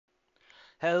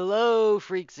Hello,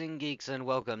 freaks and geeks, and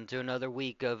welcome to another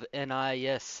week of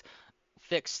NiS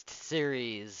Fixed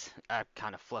series. I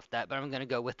kind of fluffed that, but I'm gonna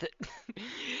go with it.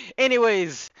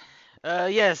 Anyways,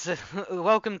 yes,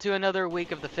 welcome to another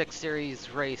week of the Fixed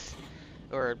series race,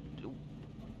 or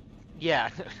yeah,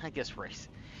 I guess race.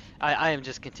 I am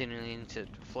just continuing to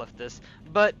fluff this,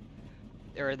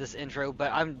 or this intro,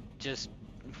 but I'm just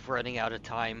running out of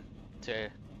time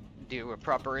to do a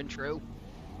proper intro,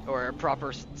 or a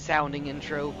proper sounding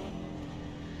intro.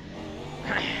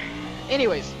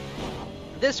 Anyways,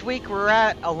 this week we're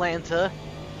at Atlanta,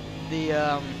 the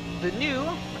new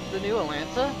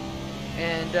Atlanta,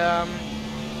 and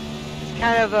it's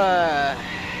kind of a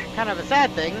sad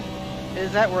thing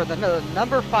is that we're the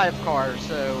number 5 car,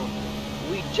 so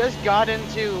we just got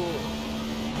into.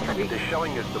 They're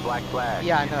showing us the black flag.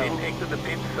 Yeah, I know. You didn't exit the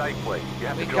pit safely. You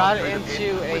have We to got drive through the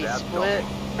into pit a without split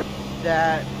stopping.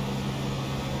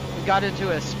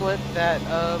 that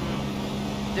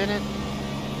didn't,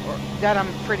 or that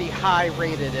I'm pretty high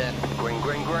rated in. Green,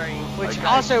 green, green. Which Okay,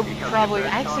 also here comes probably, your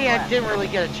first actually time I lap. didn't really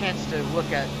get a chance to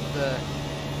look at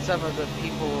some of the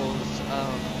people's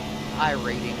I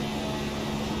rating,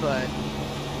 but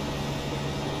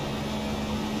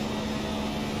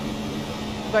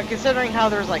considering how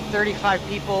there's like 35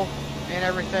 people and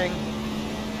everything,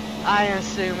 I am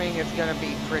assuming it's gonna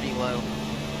be pretty low.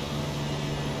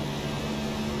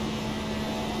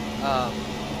 To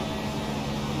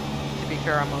be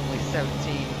fair, I'm only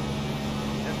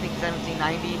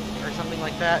 1790 or something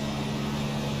like that.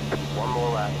 One more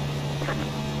lap.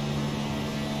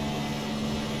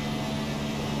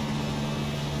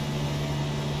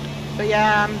 But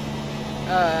yeah, I'm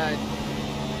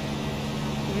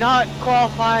not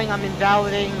qualifying. I'm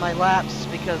invalidating my laps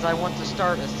because I want to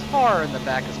start as far in the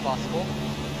back as possible.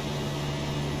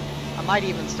 I might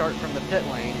even start from the pit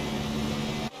lane.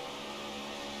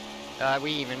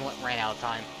 We even ran out of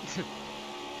time.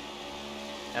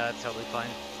 Yeah, that's totally fine.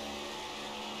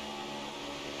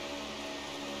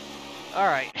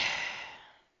 Alright.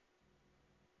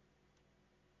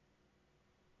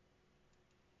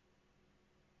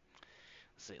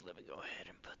 Let's see, let me go ahead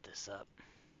and put this up.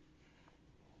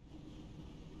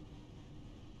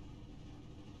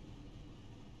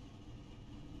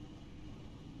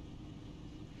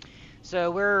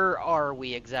 So where are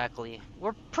we exactly?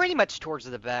 We're pretty much towards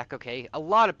the back, okay? A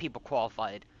lot of people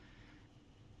qualified.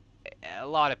 A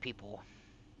lot of people.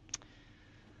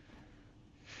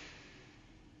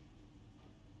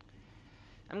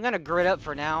 I'm gonna grid up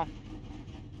for now.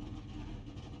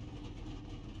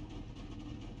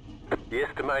 The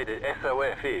estimated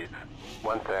SOF is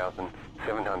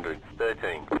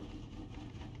 1,713.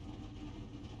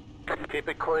 Keep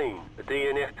it clean. A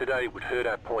DNF today would hurt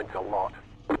our points a lot.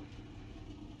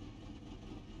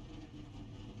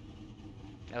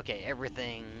 Okay,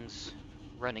 everything's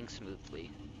running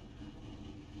smoothly.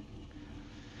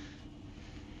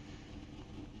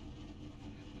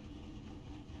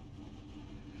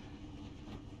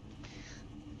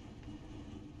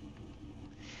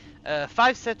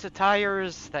 Five sets of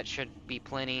tires, that should be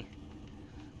plenty.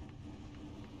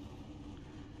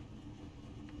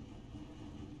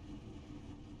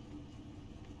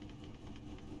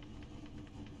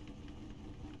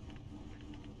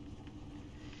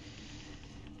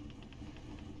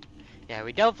 Yeah,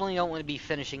 we definitely don't want to be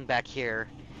finishing back here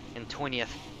in 20th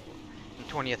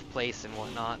place and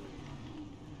whatnot.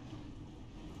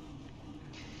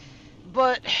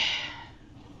 But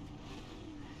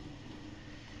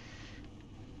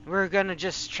we're gonna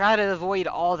just try to avoid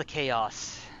all the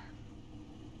chaos.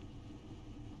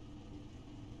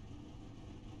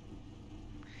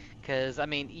 Cause I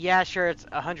mean, yeah, sure, it's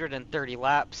 130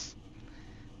 laps,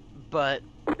 but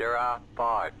There are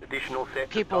 5 additional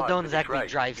sets people of tires don't for this exactly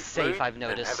race. drive Be safe, smooth I've and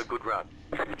noticed. have a good run.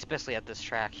 Especially at this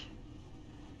track.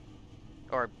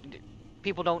 Or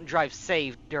people don't drive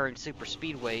safe during super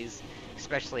speedways,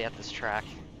 especially at this track.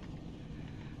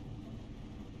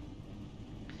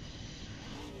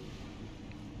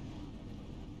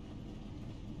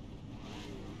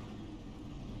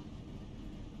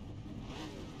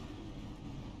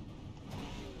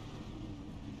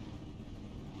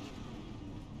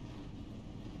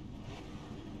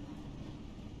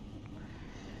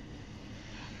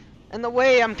 In the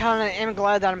way, I'm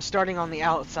glad that I'm starting on the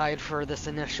outside for this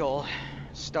initial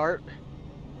start.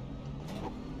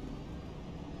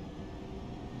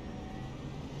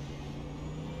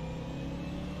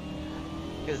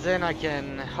 Because then I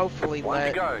can hopefully One to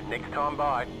let go. Next time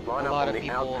by. Line a up lot on of the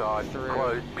people outside. through.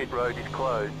 Closed. Pit road is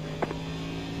closed.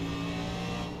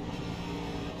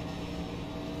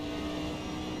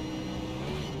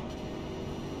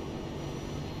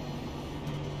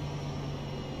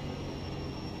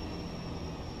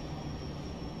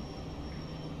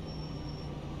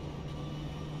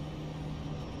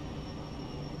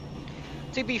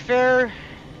 To be fair,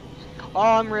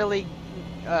 all I'm really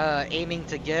aiming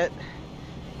to get,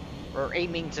 or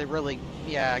aiming to really,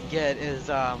 yeah, get is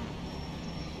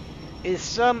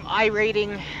some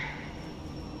iRating.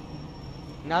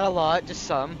 Not a lot, just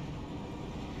some.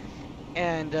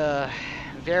 And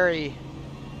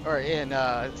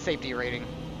safety rating,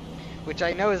 which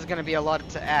I know is going to be a lot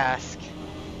to ask,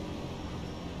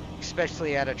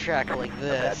 especially at a track like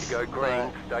this. About to go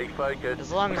green, stay focused.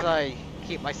 As long as I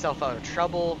keep myself out of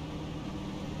trouble,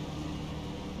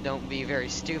 don't be very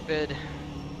stupid,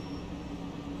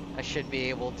 I should be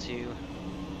able to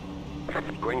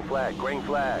Green flag, green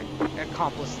flag.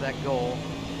 accomplish that goal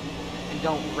and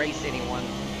don't race anyone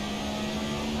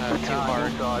too Car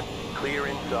hard. inside, clear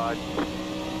inside.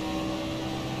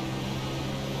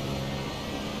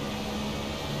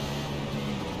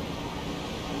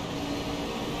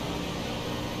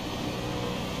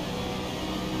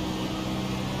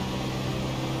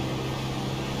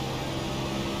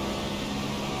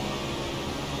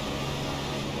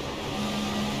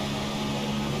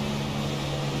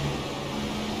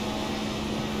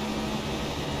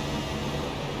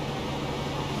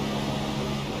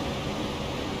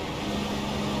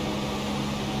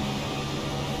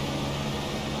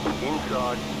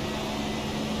 Inside.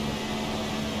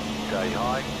 Stay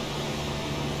high.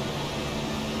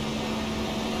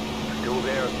 Still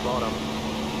there at the bottom.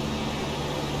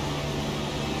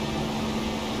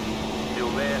 Still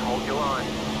there, hold your line.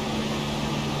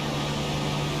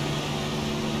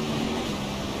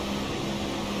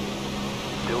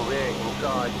 Still there,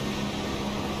 inside.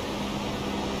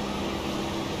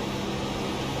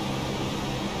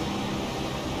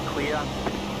 Clear.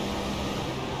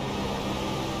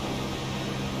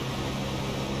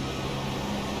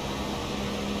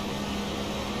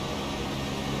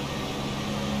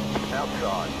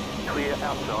 Outside. Clear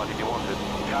outside if you want it.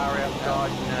 Car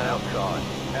outside. No. Outside.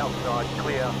 Outside.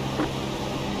 Clear.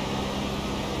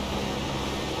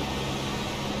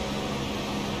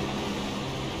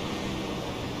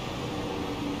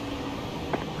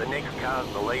 The next car's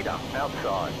the leader.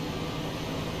 Outside.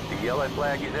 The yellow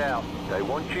flag is out. They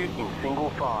want you in single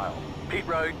file. Pit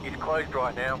road is closed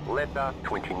right now. Letter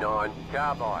 29.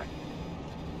 Car by.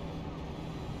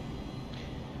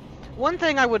 One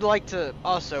thing I would like to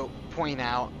also point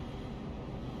out,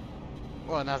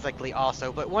 well, not exactly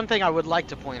also, but one thing I would like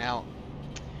to point out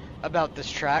about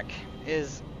this track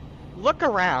is look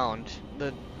around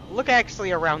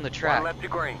actually around the track. One lap to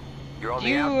green. You're on Do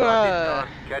the you, outside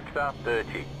this time. Catch the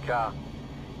 30. Car.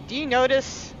 Do you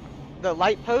notice the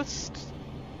light posts?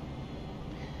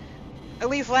 At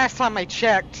least last time I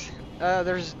checked,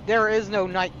 there is no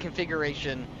night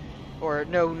configuration or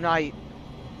no night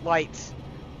lights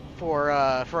for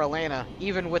Atlanta,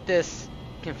 even with this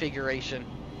configuration.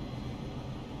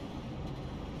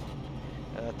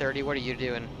 30, what are you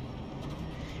doing?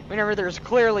 Whenever there's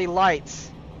clearly lights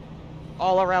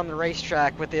all around the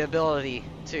racetrack with the ability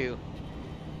to.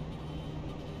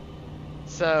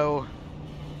 So,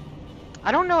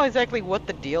 I don't know exactly what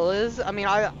the deal is. I mean,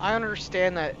 I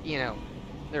understand that, you know,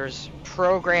 there's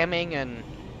programming and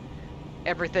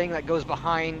everything that goes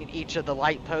behind each of the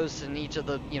light posts and each of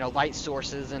the, you know, light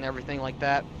sources and everything like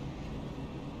that.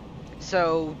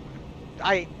 So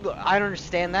I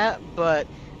understand that, but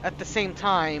at the same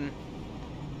time,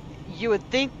 you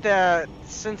would think that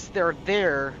since they're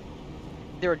there,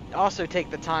 they would also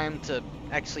take the time to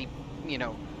actually, you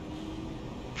know,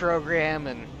 program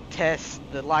and test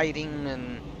the lighting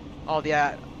and all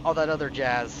that other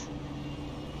jazz.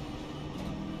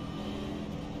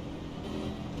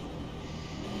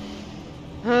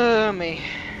 Me.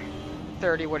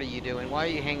 30, what are you doing? Why are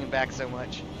you hanging back so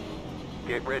much?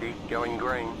 Get ready. Going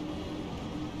green.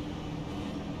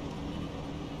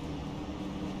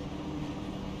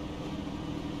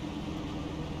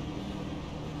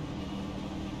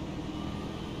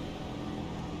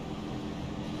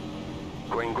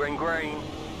 Green, green, green.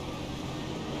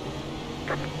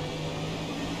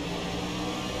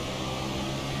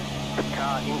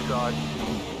 Car inside.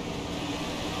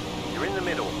 You're in the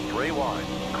middle. 3 wide.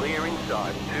 Clear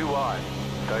inside. 2 wide.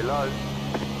 Stay low.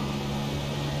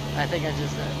 I think I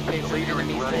just made some Leader is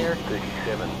enemies running. there.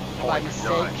 37. By mistake.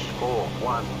 9, 4,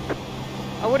 1.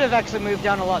 I would have actually moved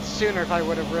down a lot sooner if I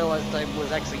would have realized I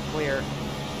was actually clear.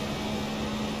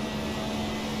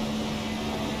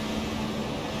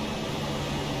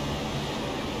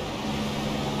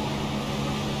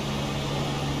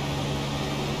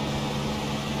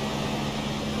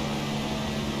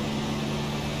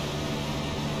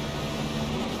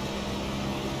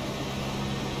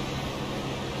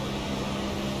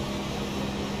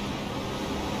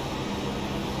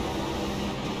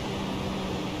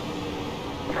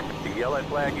 yellow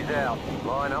flag is out.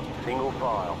 Line up single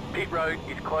file. Pit road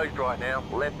is closed right now.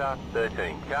 Letter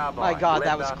 13, car by. My God,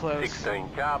 that Letter was close. 16,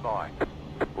 car by.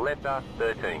 Letter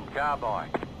 13, car by.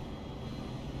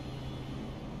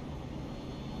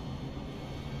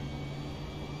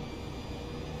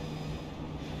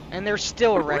 And they're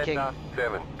still wrecking. Letter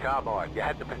 7, car by. You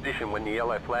had the position when the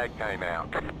yellow flag came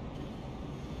out.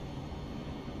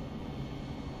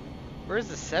 Where's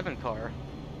the 7 car?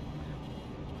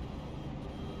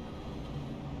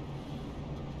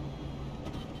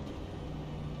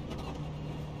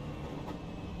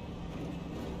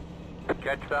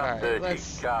 Catch the Alright, 30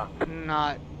 let's car.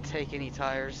 not take any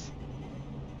tires.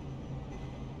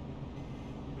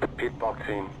 Pit box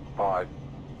in 5,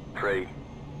 3,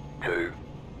 2,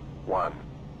 1.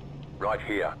 Right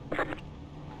here.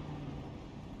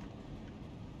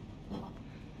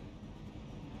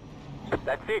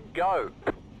 That's it, go.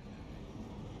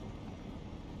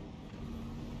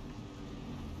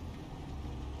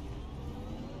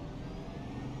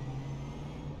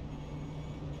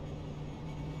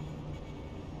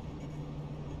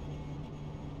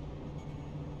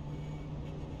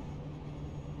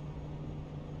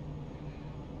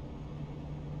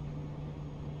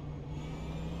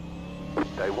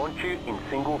 They want you in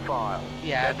single file.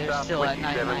 Yeah, That's they're still at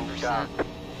 27 99%. car.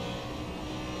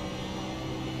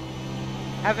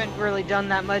 Haven't really done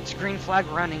that much green flag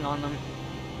running on them.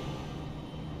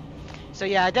 So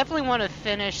yeah, I definitely want to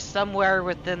finish somewhere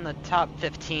within the top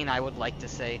 15, I would like to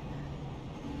say.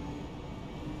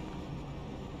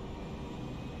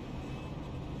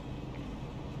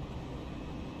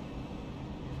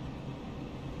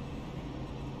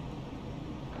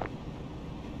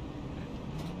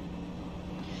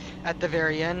 At the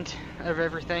very end of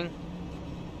everything.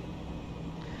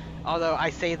 Although I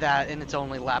say that and it's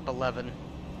only lap 11.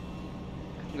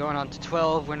 I'm going on to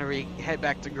 12 when we head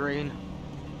back to green.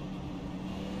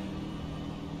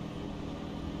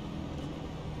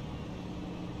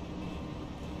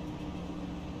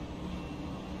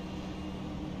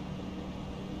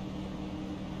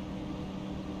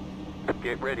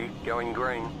 Get ready, going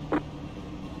green.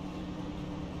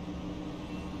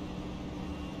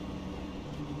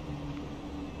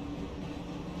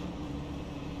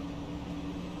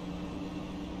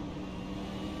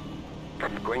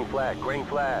 Green flag, green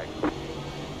flag.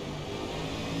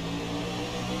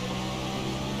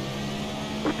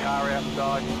 Car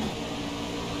outside.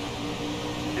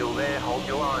 Still there, hold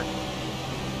your line.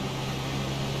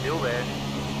 Still there.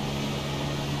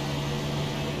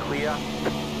 Clear.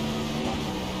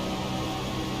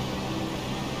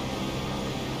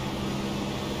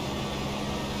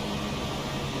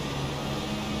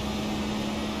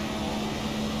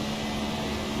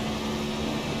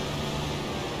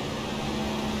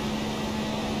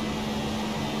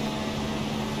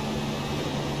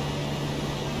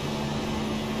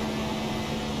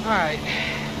 Alright.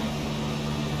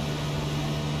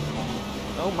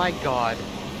 Oh my God.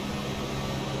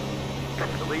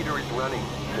 The leader is running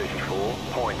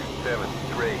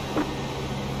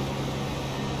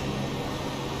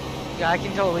 34.73. Yeah, I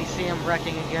can totally see him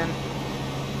wrecking again.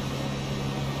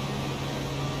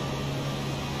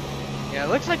 Yeah, it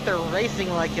looks like they're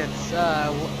racing like it's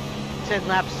 10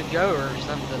 laps to go or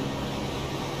something.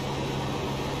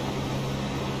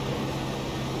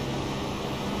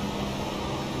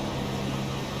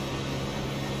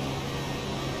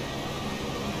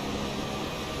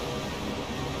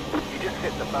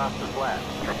 Hit the fastest lap.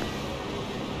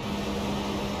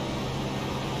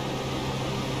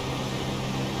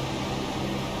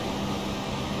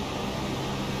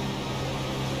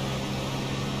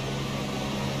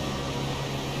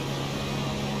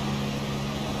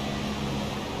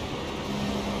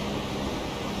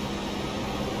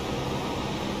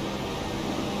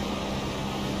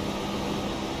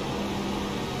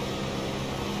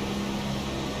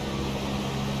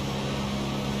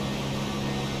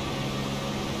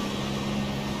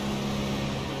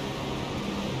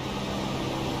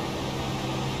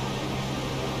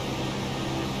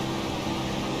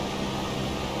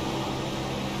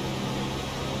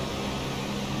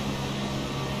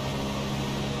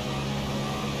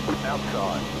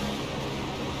 Outside.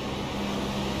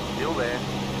 Still there.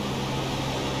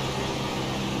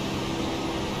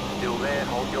 Still there,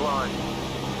 hold your line.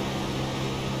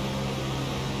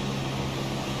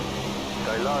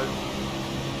 Stay low.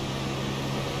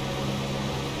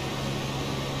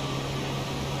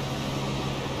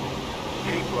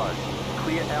 Keep low.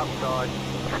 Clear outside.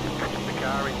 The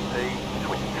car in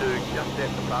P22 just set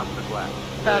the fastest lap.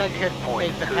 Thought I could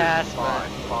make the pass, but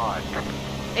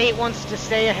 8 wants to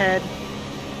stay ahead.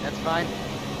 That's fine.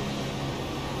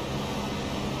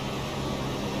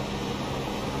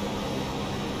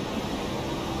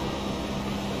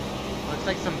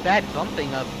 Looks like some bad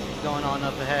bumping up going on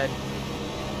up ahead.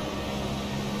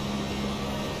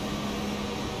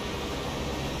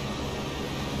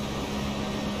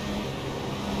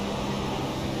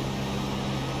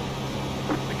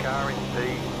 The car in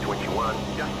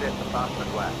P21 just set the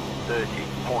fastest lap,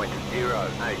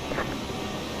 30.08.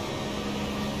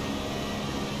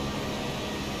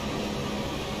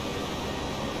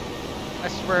 I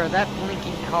swear, that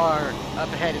blinking car up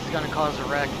ahead is going to cause a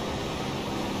wreck.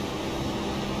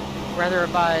 Whether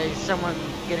by someone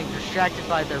getting distracted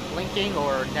by their blinking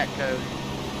or netcode.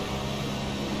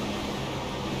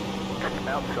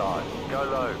 Outside, go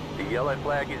low. The yellow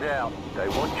flag is out. They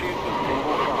want you in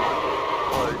single file.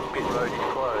 Closed, pit road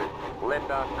is closed.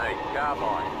 Left us 8, car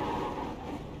by.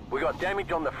 We got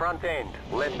damage on the front end.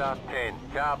 Left us 10,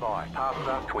 car by. Past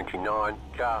us 29,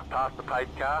 car. Past the pace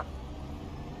car.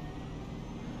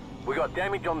 We got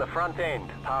damage on the front end.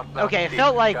 Past us Okay, it 6,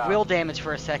 felt like car. wheel damage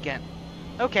for a second.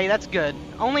 Okay, that's good.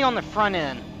 Only on the front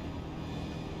end.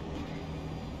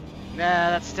 Nah,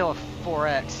 that's still a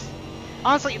 4X.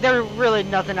 Honestly, there was really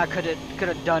nothing I could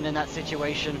have done in that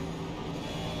situation.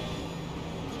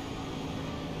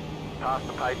 Past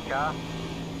the pace car.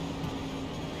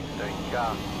 16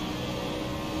 car.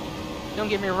 Don't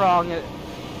get me wrong.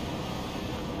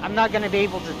 I'm not going to be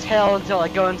able to tell until I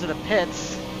go into the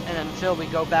pits and until we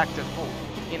go back to full,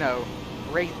 you know,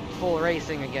 full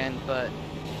racing again, but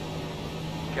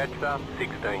Catch up,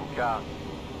 16 car.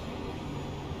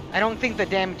 I don't think the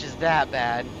damage is that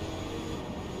bad.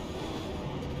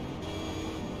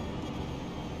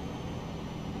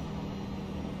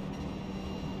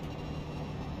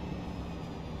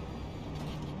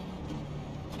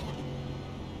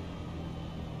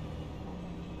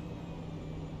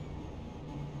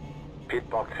 Pit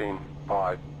box in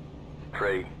 5,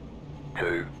 3,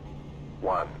 2,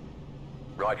 1.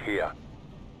 Right here.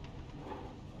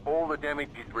 All the damage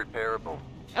is repairable.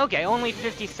 Okay, only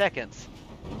 50 seconds.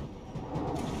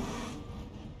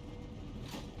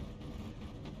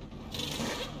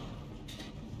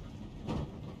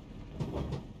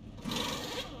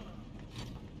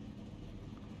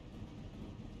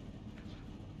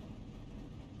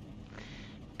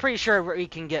 Pretty sure we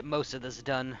can get most of this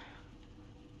done.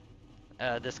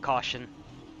 This caution.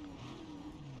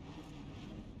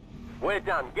 We're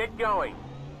done. Get going.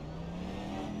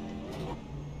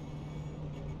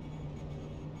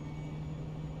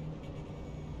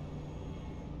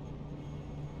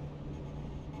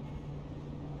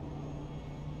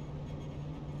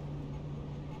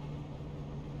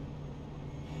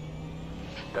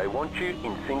 They want you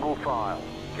in single file.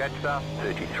 Catch up,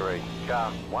 33.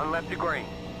 Car, 1 lap to green.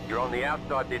 You're on the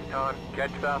outside this time.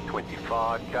 Catch up,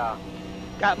 25. Car.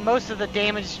 Got most of the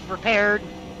damage repaired.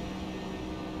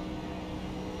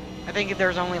 I think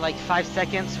there's only like 5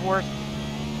 seconds worth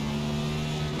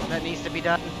that needs to be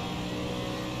done.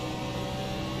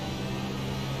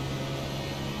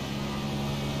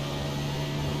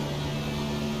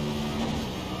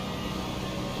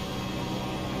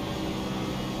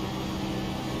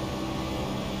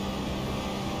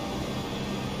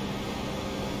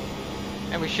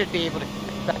 And we should be able to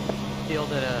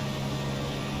field it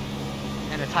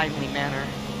in a timely manner.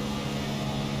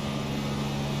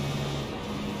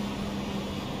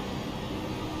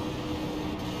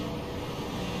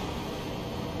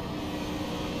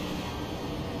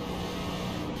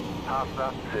 Past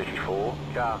up, 34.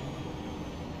 Car.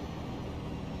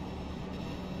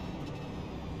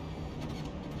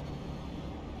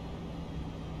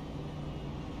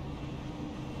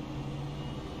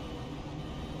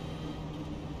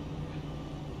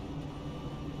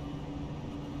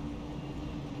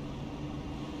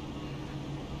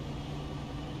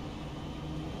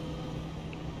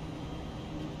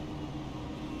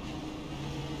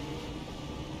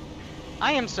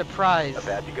 I am surprised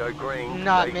About to go green.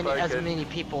 not Stay as focused. many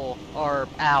people are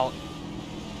out.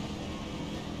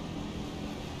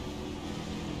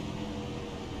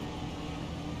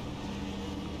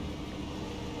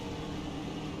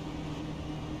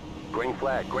 Green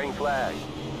flag, green flag.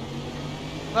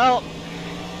 Well,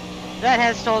 that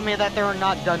has told me that they're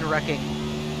not done wrecking.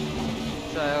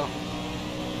 So,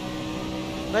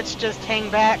 let's just hang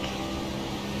back.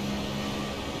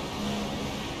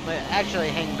 But actually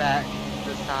hang back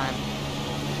this time.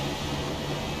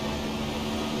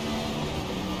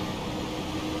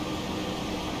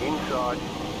 Inside.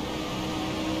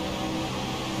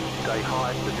 Stay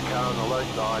high with the car on the low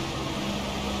side.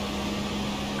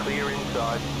 Clear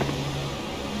inside.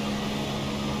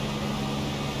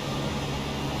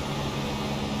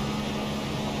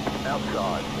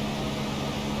 Outside.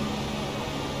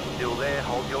 Still there,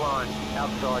 hold your line.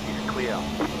 Outside is clear.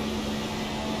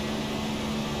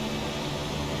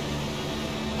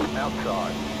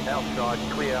 outside. Outside,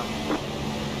 clear.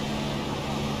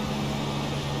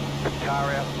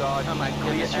 Car outside. Oh my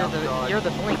clear goodness, outside. you're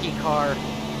the blinky car.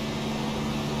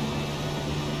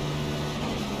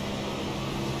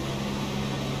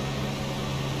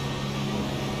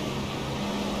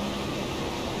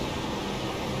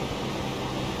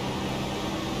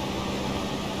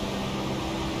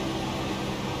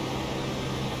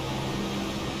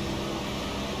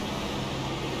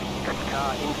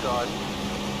 Car inside.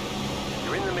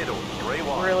 You're in the middle, 3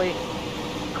 wide. Really?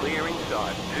 Clear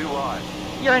inside, 2 wide.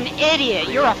 You're an idiot.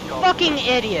 You're a fucking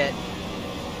idiot.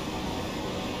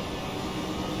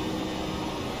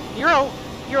 You're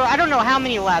I don't know how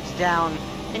many laps down,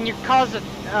 and you caused a.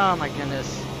 Oh my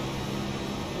goodness.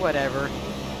 Whatever.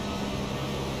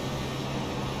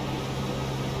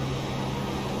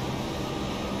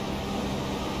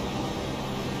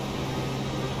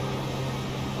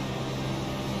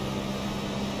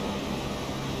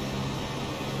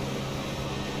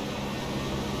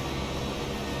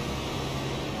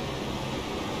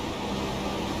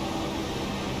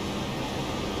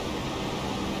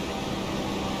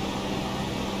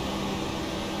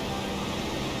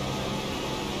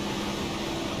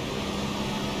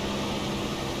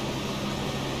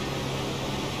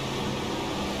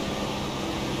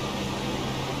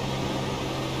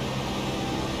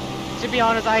 To be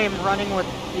honest, I am running with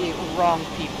the wrong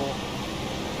people.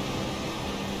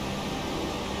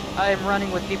 I am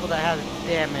running with people that have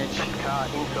damage. Car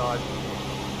inside.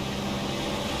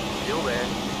 Still there.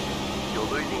 You're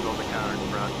losing on the car in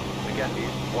front. The gap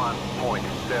is 1.7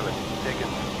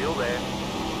 seconds. Still there.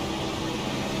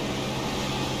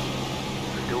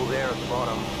 Still there at the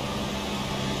bottom.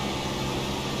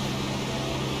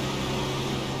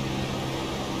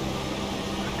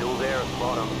 Still there at the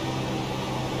bottom.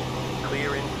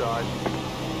 Clear inside.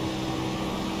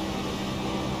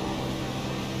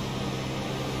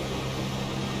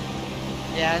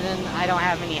 Yeah, and then I don't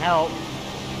have any help.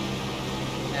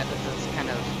 Yeah, that's kind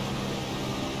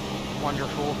of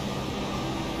wonderful.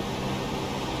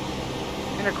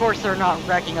 And of course they're not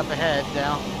racking up ahead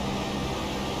now.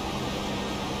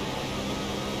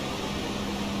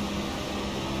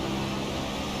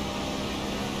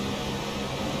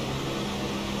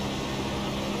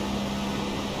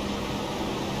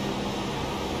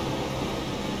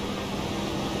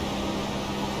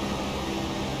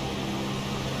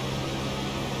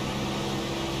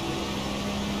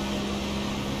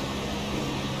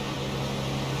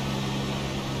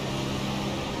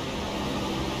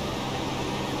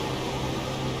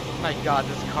 My god,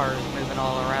 this car is moving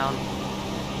all around.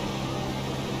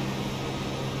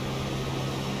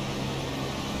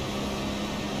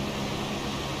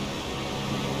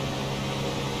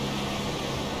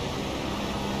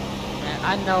 Man,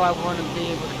 I know I want to be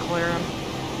able to clear him.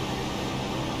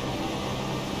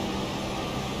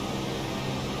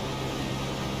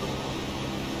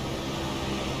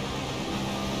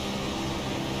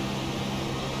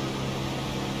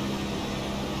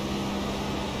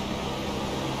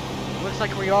 Looks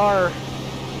like we are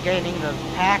gaining the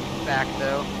pack back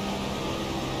though.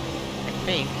 I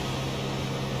think.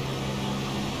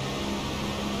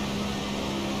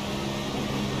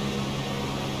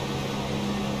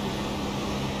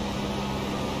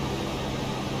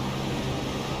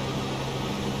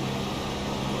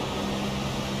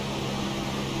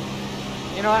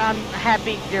 You know, I'm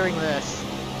happy doing this.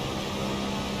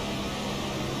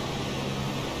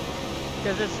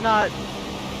 Because it's not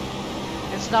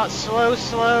slow,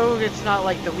 it's not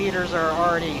like the leaders are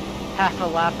already half a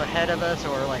lap ahead of us,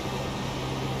 or like,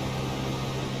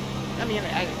 I mean,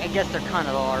 I guess they kind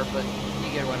of are, but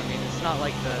you get what I mean. It's not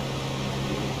like the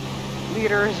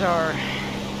leaders are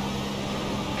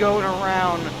going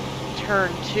around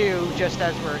turn 2 just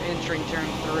as we're entering turn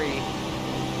 3.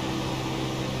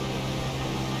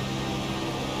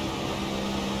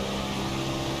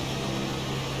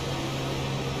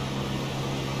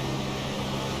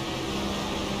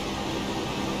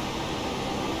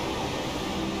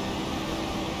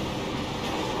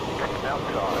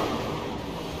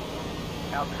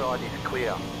 Outside is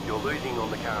clear. You're losing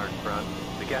on the car in front.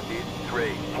 The gap is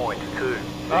 3.2.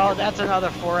 Oh, that's another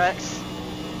 4X.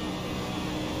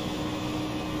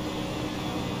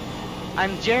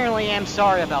 I'm generally am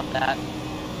sorry about that.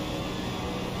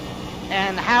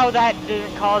 And how that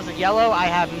didn't cause a yellow, I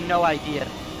have no idea.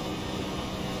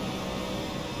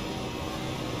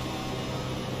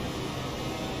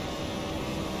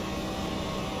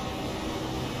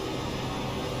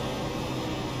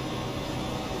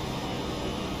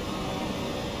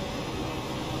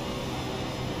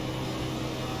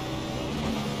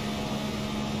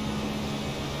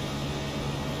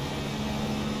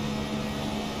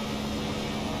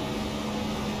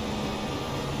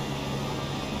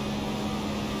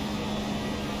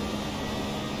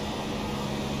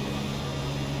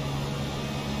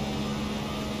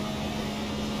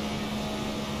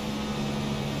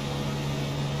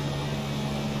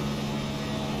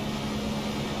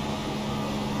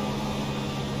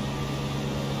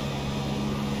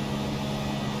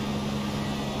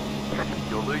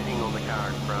 car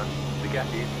in front. The gap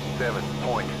is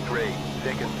 7.3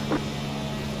 seconds.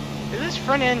 Is this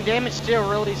front end damage still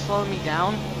really slowing me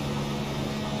down?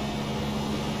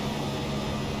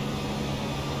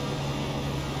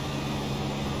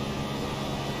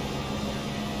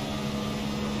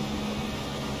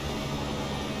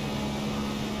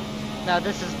 Now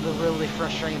this is the really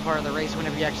frustrating part of the race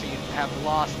whenever you actually have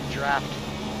lost the draft.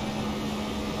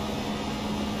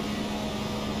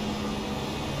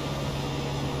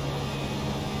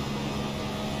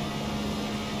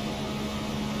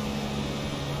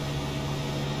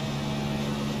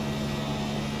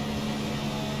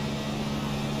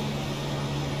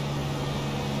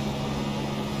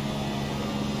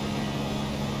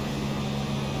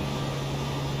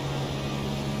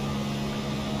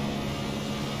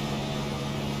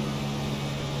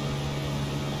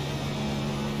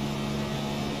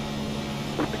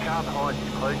 The car behind is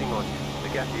closing on you. The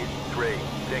gap is 3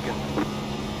 seconds.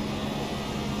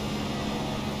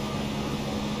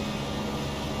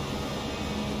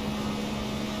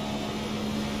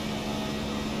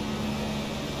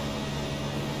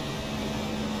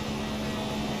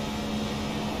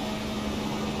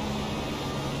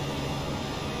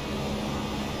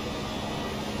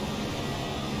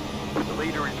 The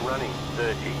leader is running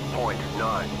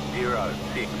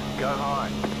 30.906. Go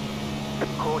high.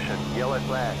 Caution, yellow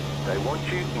flag. They want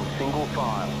you in single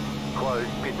file. Closed,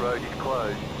 pit road is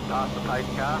closed. Past the pace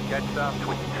car, catch up,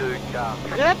 22 car.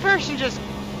 Did that person just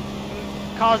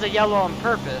cause a yellow on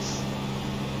purpose?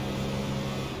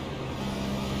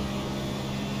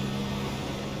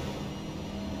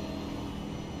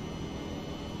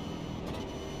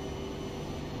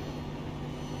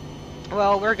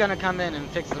 Well, we're gonna come in and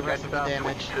fix the rest of the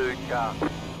damage. 22 car.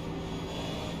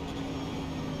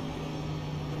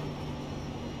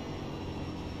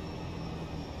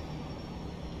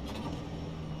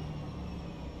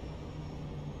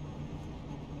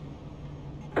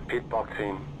 Pit box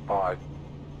in 5,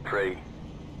 3,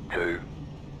 2,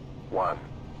 1.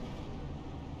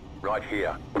 Right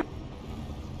here.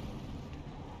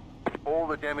 All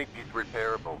the damage is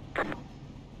repairable.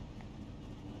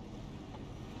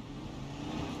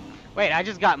 Wait, I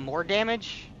just got more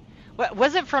damage? What,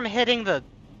 was it from hitting the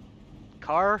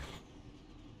car?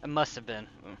 It must have been.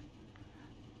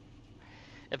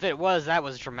 If it was, that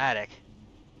was dramatic.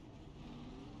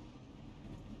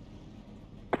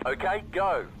 Okay,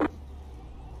 go.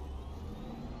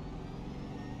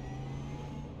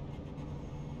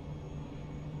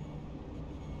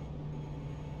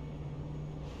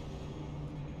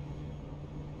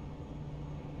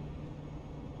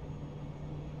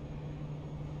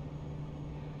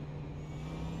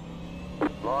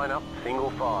 Line up, single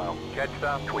file. Catch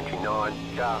up, 29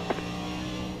 car.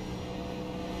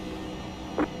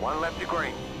 One lap to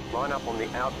green. Line up on the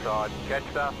outside.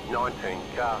 Catch up, 19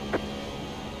 car.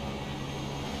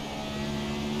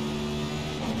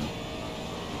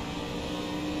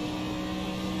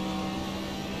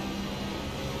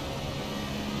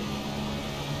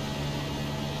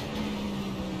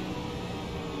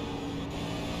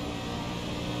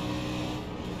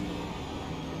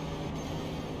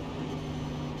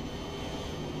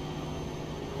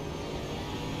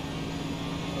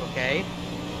 Okay.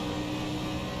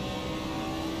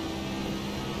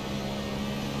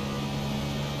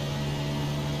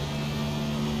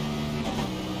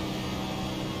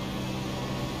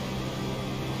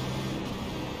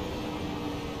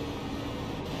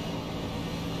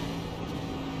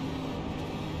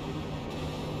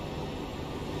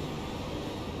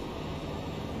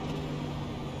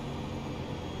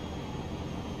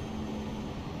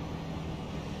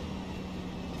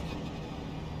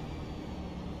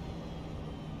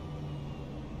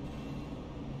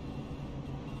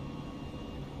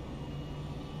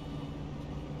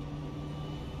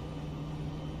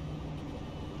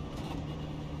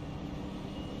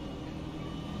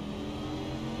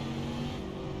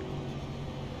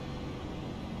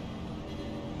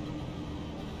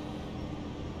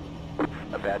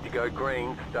 About to go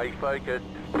green, stay focused.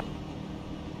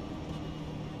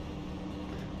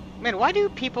 Man, why do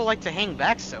people like to hang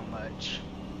back so much?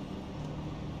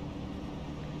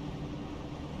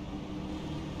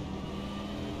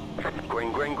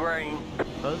 Green, green, green.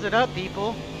 Close it up,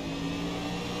 people.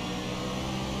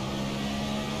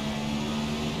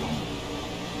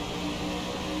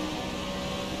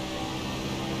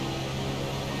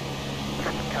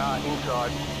 Car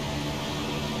inside.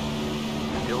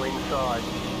 Still inside.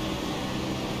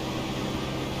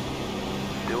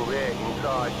 Still there,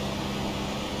 inside.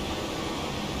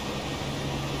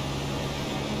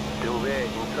 Still there,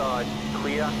 inside.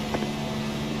 Clear.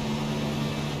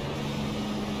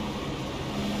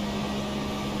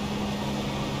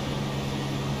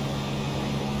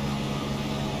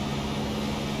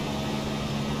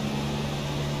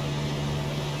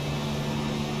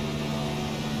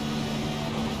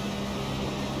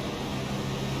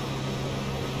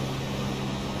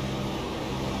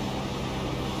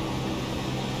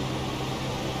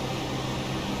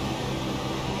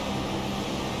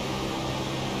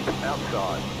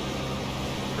 Outside.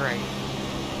 Great.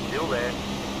 Still there.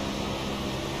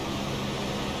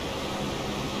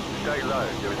 Stay low.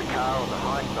 There is a car on the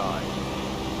high side.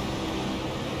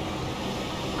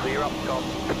 Clear up top.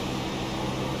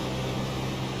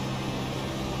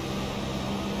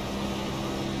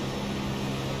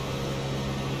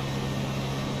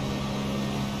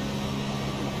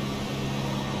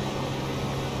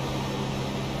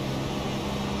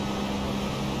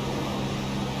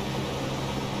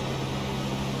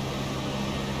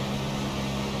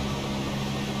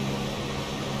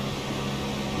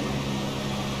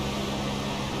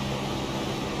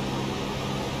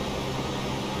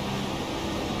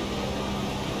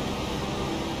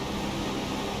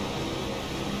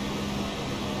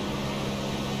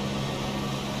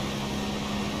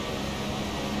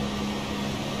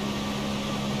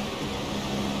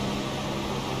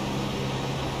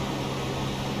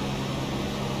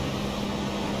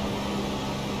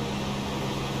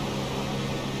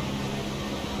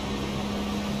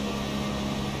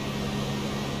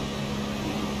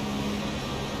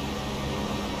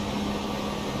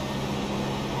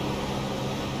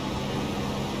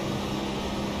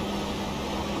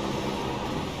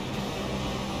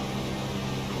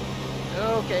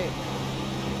 Okay.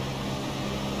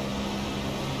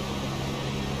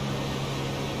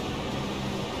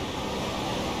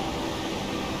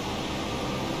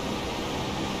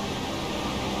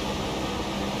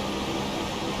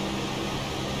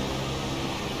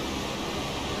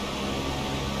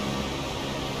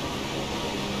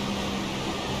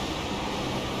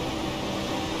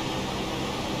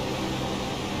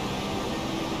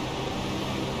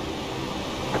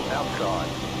 Outside.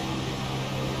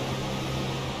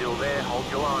 Still there, hold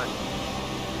your line.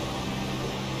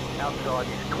 Outside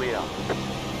is clear.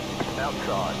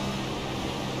 Outside.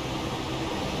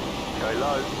 Go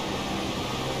low.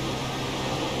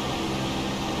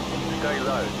 Stay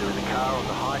low, there is a car on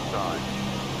the high side.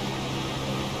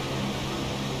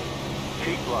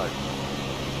 Keep low.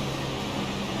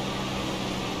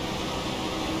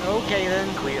 Okay then.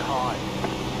 Clear high.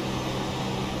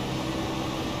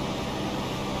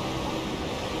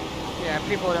 Yeah,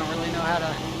 people don't really know how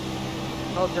to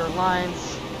hold their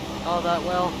lines all that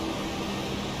well.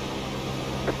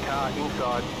 Car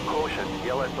inside. Caution,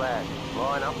 yellow flag.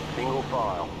 Line up, single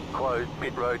file. Closed,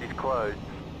 pit road is closed.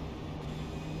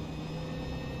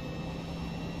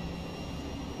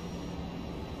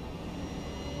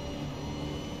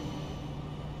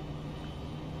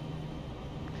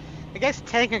 I guess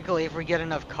technically if we get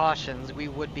enough cautions, we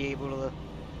would be able to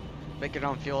make it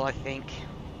on fuel, I think.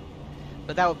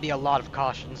 But that would be a lot of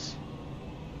cautions.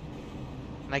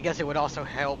 And I guess it would also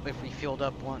help if we filled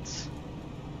up once.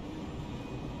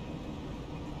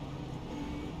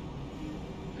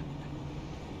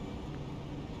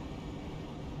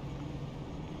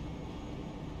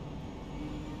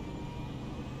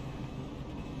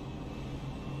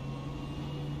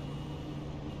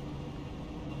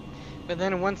 But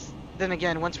then once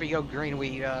we go green,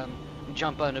 we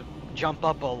jump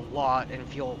up a lot in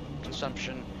fuel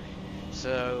consumption.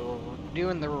 So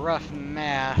doing the rough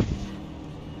math,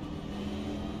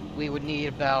 we would need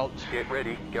about, Get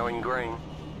ready, going green.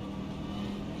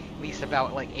 at least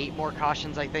about like 8 more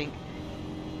cautions, I think.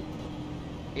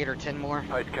 8 or 10 more,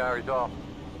 Pace car is off.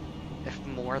 if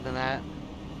more than that.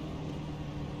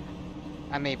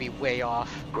 I may be way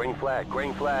off. Green flag,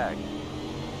 green flag.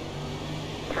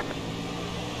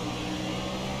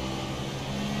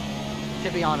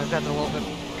 To be honest, that's a little bit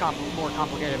more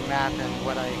complicated math than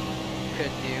what I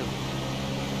could do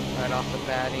right off the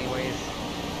bat anyways.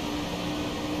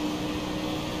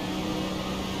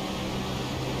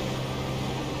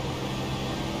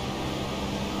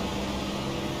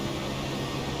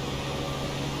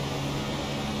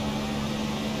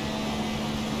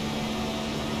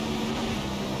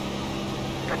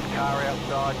 Car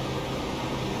outside.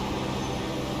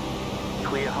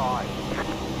 Clear high.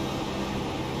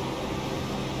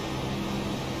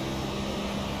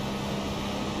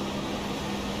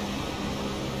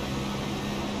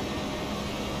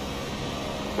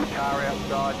 Car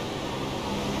outside.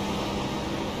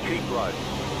 Keep low.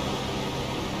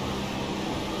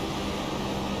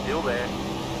 Still there.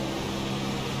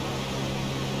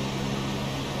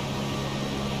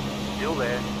 Still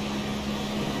there.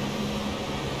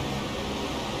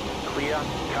 Clear.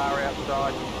 Car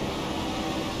outside.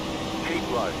 Keep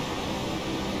low.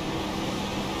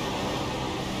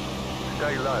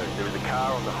 Stay low. There is a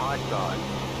car on the high side.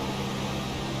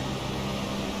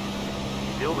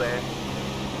 Still there.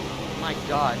 My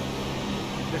god,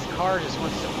 this car just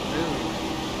wants to move.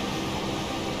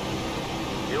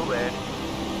 Still there.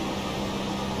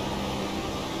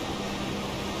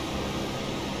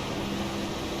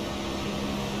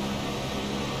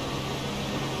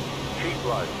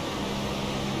 low.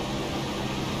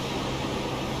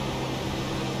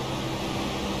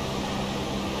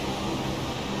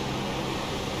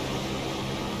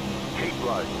 Keep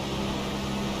low.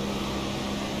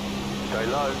 Stay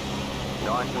low.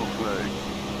 Nice and smooth.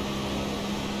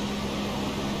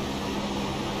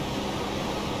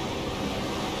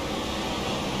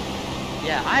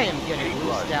 Yeah, I am getting Keep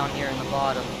loose low. down here in the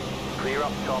bottom. Clear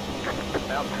up top.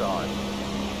 Outside.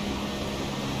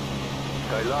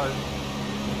 Stay low.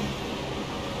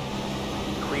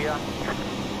 Clear.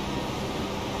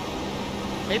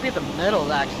 Maybe the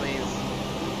middle actually is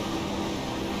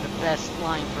the best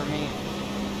line for me.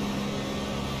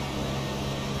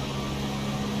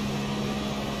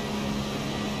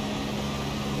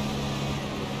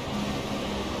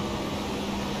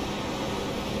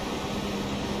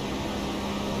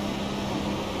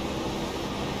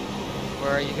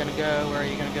 Where are you gonna go? Where are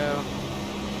you gonna go?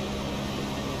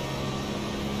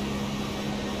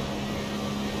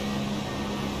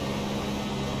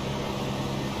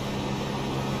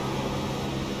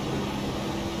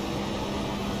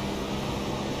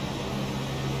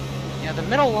 Yeah, the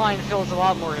middle line feels a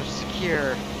lot more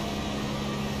secure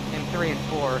in 3 and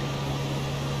 4.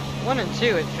 1 and 2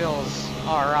 it feels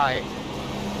alright.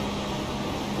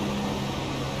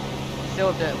 Still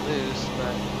a bit loose,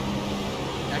 but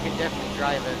I could definitely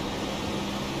drive it.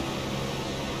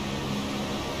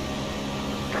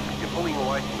 You're pulling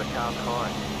away from the car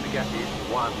behind. The gap is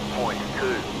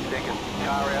 1.2 seconds.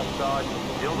 Car outside,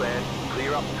 still there.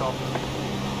 Clear up top.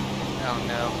 Oh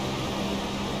no.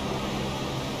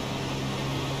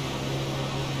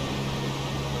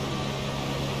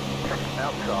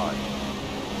 Outside.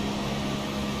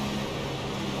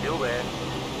 Still there.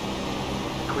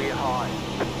 Clear high.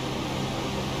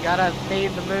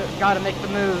 Gotta make the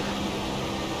move.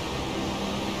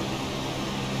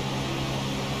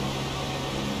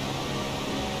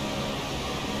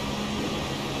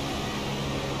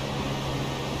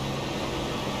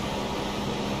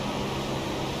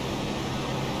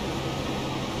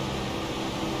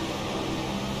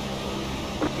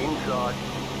 Inside.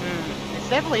 It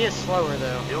definitely is slower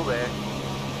though. Still there.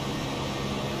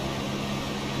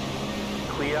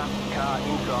 Clear. Car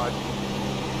inside.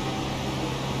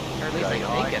 Or at least Stay I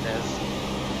high. think it is.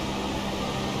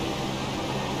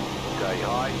 Stay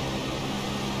high.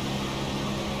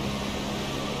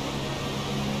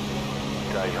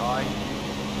 Stay high.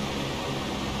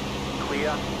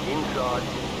 Clear. Inside.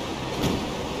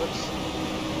 Whoops.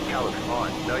 Colour's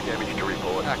fine. No damage to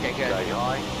report. Okay, good. Stay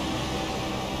high.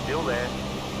 Still there.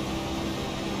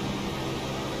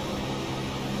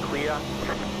 Clear.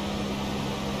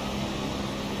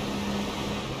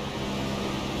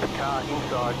 Car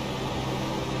inside.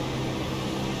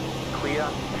 Clear.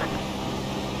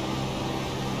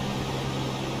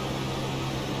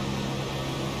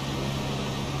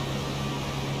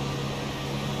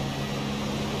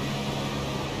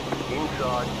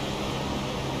 Inside.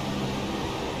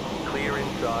 Clear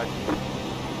inside.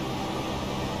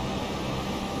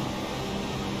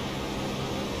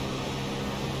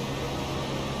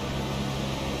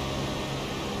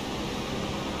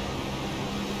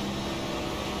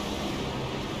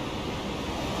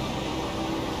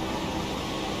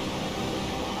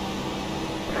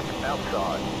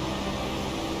 Outside.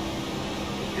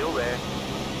 Still there.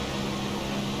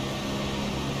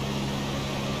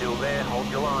 Still there, hold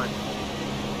your line.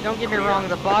 Don't get me Clear. wrong,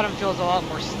 the bottom feels a lot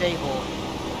more stable.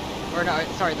 Or no,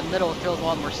 sorry, the middle feels a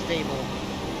lot more stable.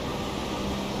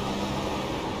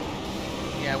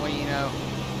 Yeah, what do you know?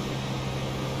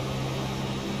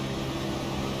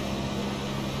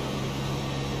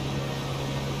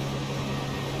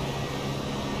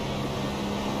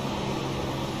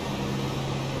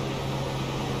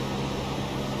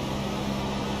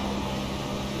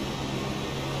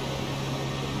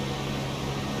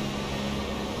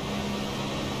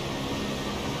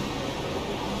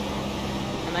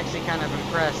 I'm actually kind of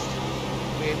impressed.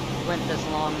 We went this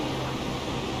long,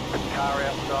 Car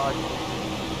outside.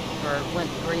 or went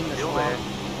green this Still long. there.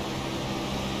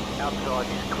 Outside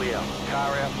is clear.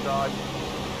 Car outside.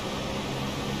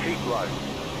 Keep low.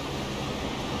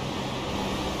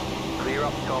 Clear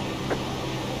up top.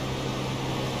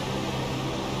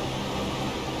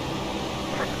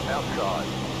 Outside.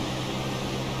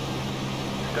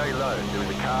 Stay low. There is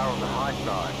a car on the high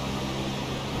side.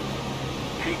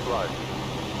 Keep low.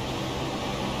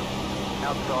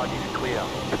 Outside is clear.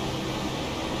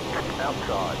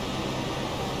 Outside.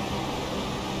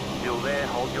 Still there,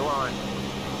 hold your line.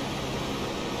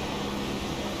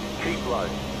 Keep low.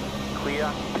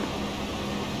 Clear.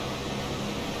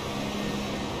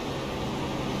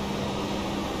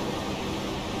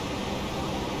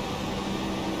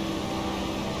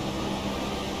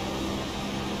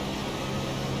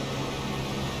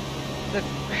 the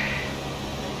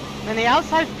and the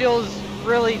outside feels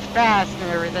really fast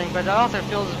and everything, but it also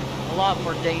feels a lot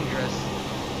more dangerous.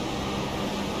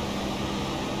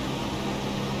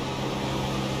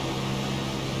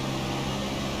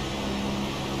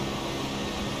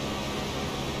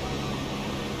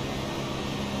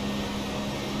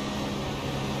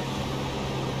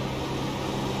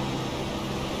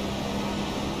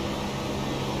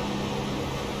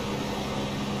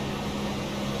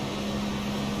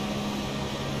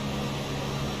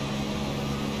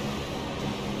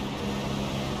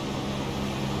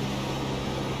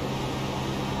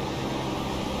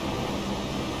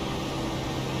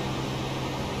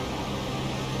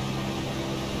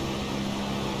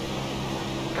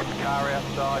 Car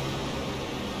outside.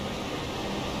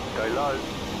 Go low.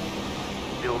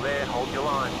 Still there, hold your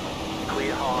line.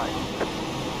 Clear high.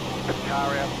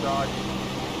 Car outside.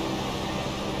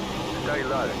 Stay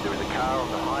low, there is a car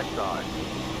on the high side.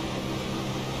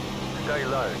 Stay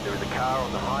low, there is a car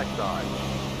on the high side.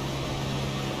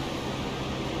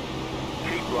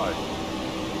 Keep low.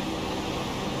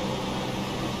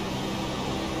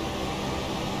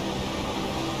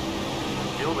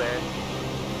 Still there.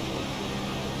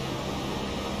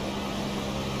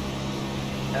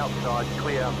 Outside,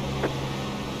 clear.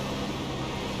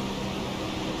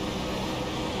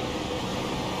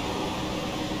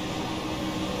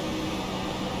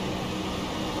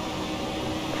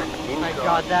 Oh my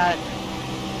god, that...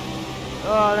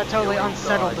 Oh, that totally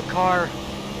unsettled the car.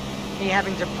 Me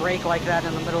having to brake like that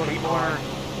in the middle of the corner.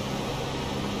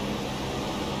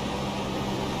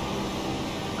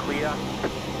 Clear.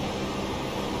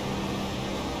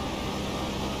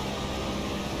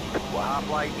 We're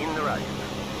halfway in the race.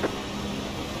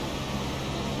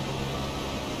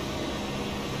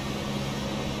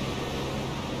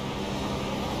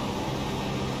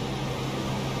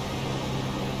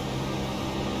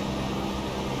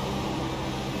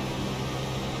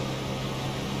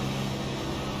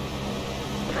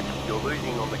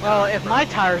 Well, if my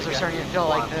tires are starting to feel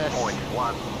like this,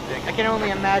 I can only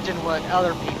imagine what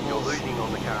other people's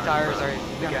tires are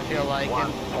going to feel like.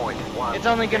 And it's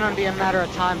only going to be a matter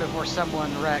of time before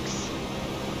someone wrecks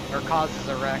or causes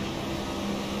a wreck.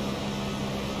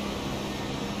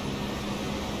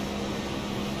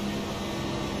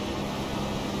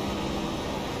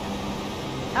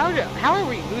 How are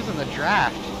we losing the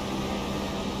draft?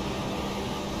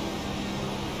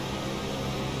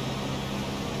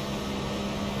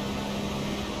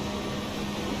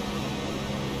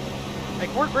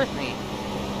 Like, work with me.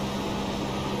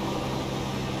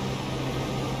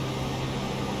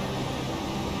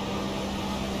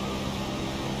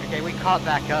 Okay, we caught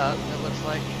back up, it looks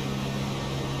like.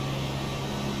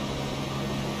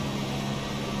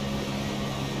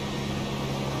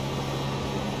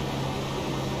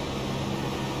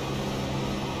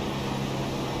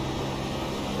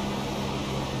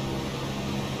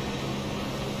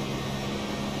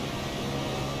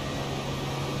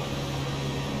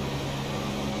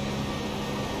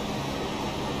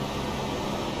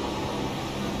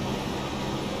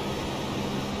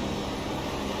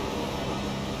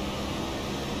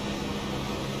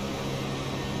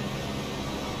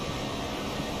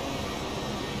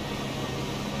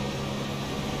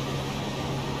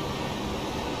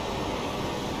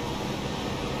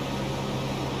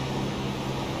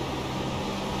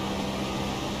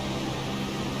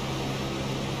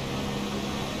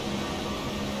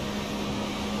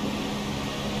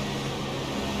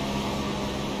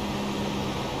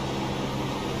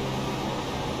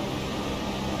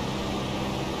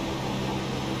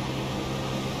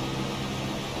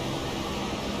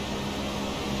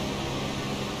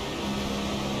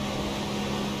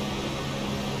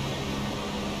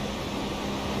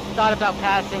 Thought about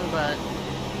passing, but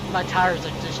my tires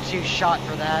are just too shot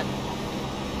for that.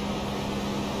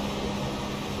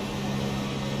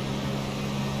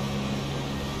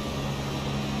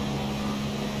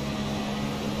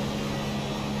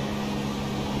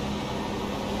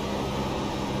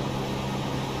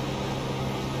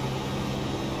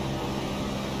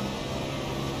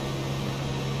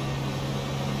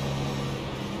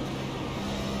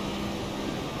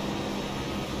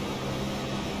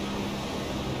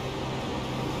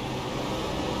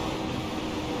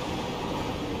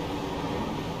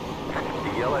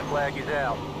 Yellow flag is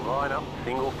out. Line up,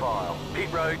 single file.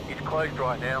 Pit road is closed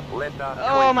right now. Letter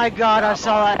Oh my god, Carbide. I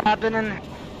saw that happening.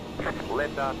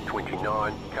 Letter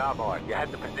 29, Carbide. You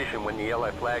had the position when the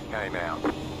yellow flag came out.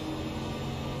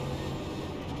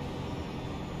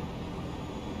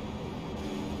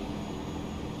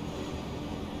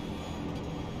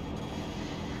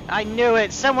 I knew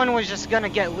it. Someone was just gonna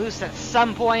get loose at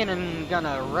some point and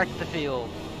gonna wreck the field.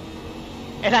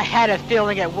 And I had a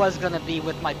feeling it was gonna be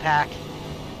with my pack.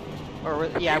 Or,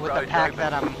 yeah, with the pack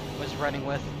that I was running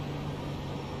with.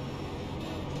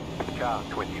 Car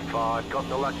 25 got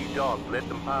the lucky dog. Let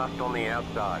them pass on the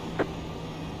outside.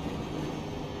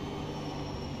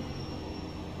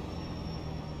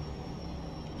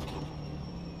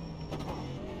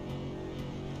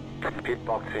 Pit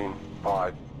box in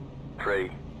 5,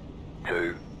 3,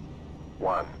 2,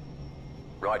 1.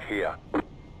 Right here.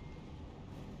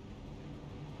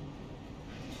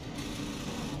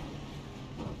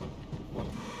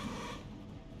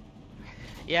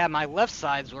 Yeah, my left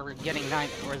sides were getting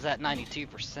was at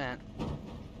 92%.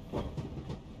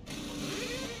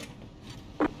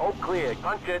 All clear.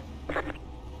 Punch it.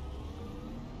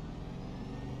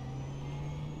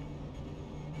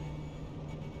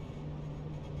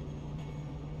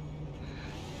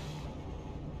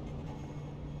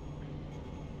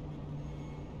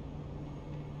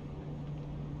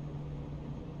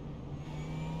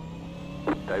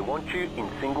 They want you in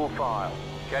single file.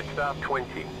 Catch start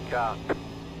 20. Car.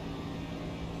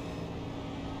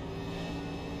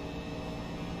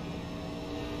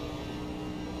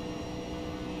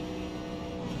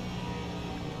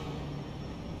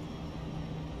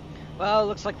 Well, it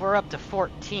looks like we're up to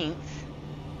 14th.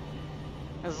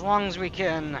 As long as we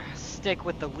can stick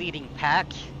with the leading pack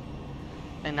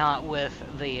and not with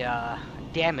the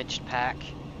damaged pack,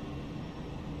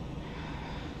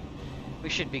 we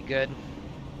should be good.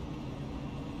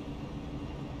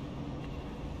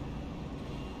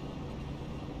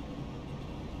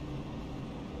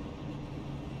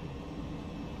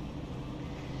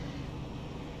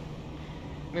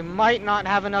 We might not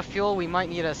have enough fuel. We might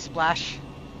need a splash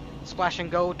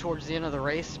and go towards the end of the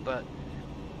race, but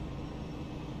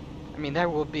I mean, there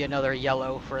will be another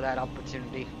yellow for that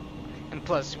opportunity. And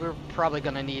plus, we're probably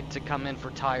going to need to come in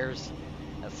for tires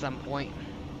at some point.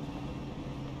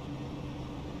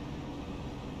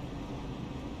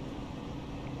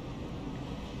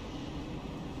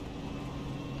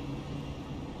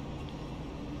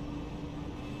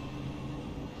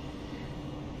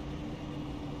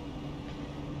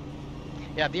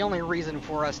 Yeah, the only reason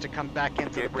for us to come back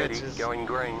into the pits is going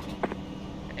green.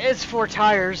 Is for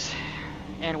tires,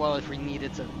 and well, if we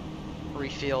needed to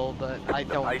refill, but I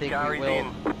don't think we will.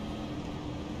 In.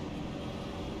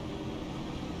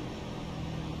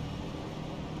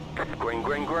 Green,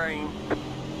 green, green.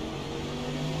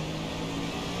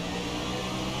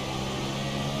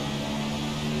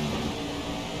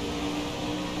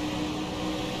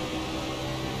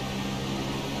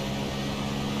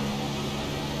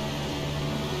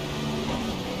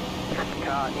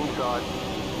 Car inside.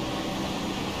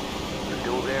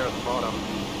 Still there at the bottom.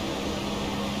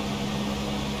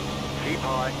 Keep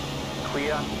high.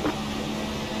 Clear.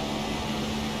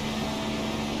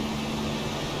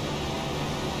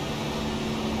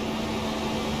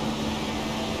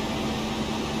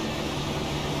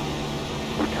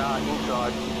 Car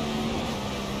inside.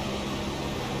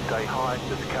 Stay high.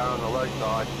 There's a car on the low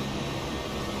side.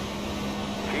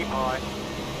 Keep high.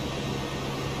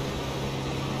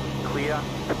 Clear.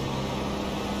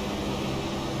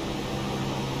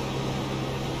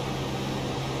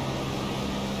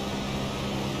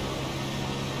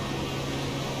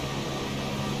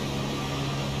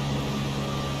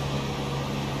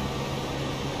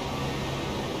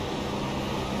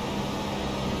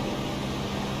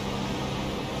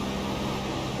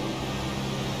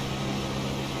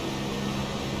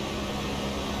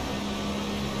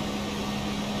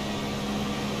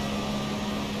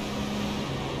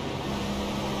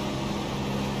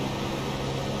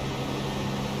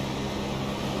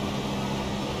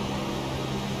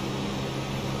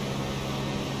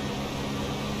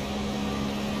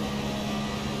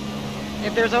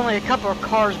 If there's only a couple of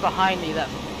cars behind me that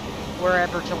were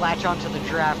ever to latch onto the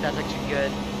draft, that's actually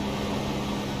good.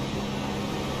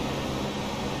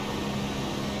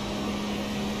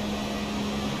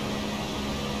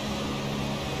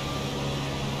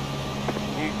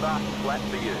 New bus flat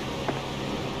for you.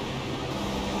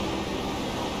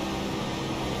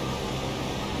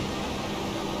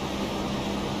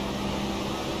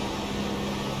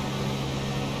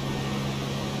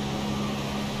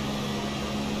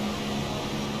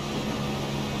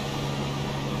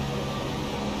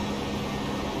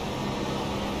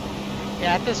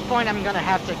 Yeah, at this point I'm gonna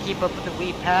have to keep up with the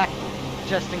lead pack,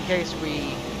 just in case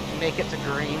we make it to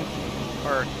green,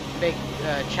 or make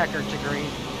checkered to green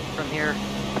from here.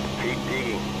 Keep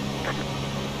digging.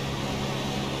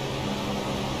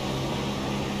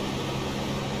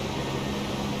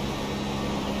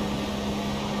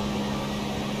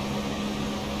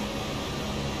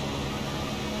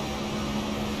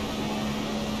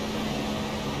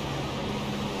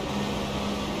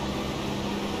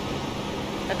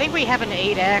 think we have an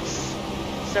 8X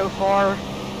so far,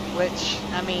 which,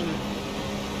 I mean,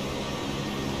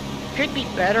 could be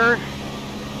better,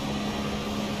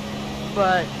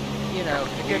 but, you know,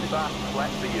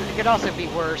 it could also be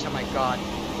worse. Oh my god.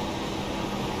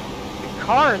 The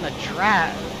car in the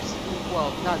draft,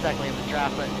 well, not exactly in the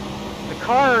draft, but the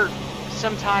car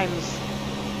sometimes,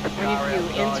 when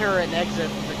you enter and exit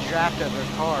the draft of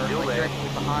a car, like directly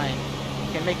behind,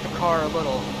 can make the car a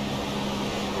little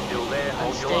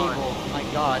unstable. Oh my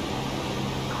god.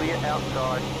 Clear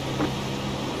outside.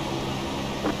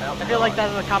 I feel like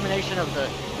that's a combination of the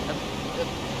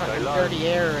fucking dirty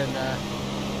air and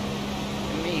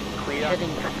me hitting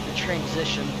the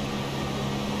transition.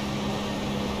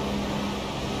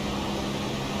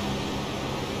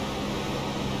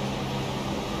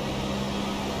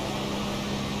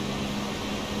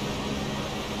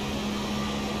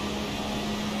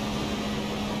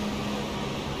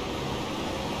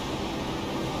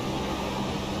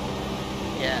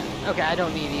 Yeah, okay, I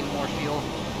don't need any more fuel.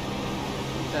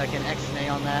 So I can X-nay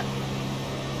on that.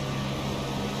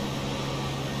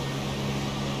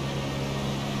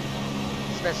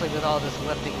 Especially with all this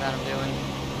lifting that I'm doing.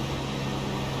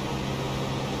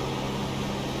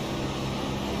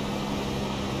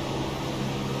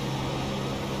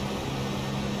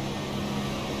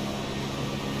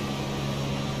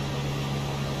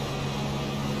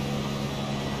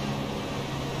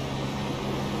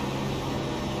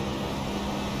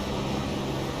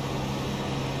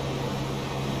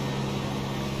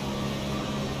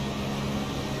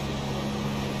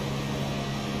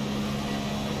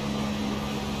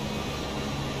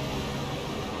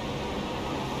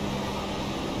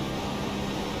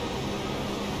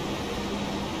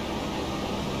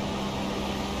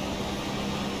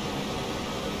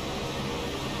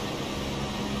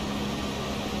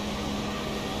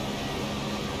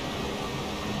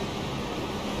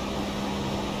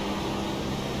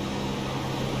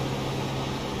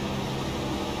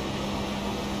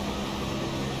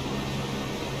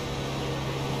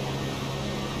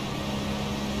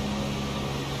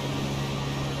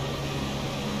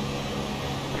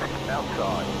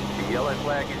 Outside. The yellow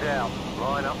flag is out.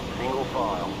 Line up, single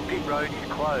file. Pit road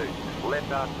is closed.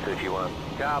 Letter 31.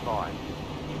 Carbide.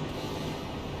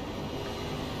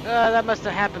 That must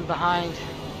have happened behind.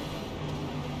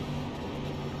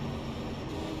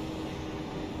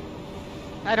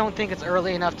 I don't think it's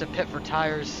early enough to pit for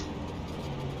tires.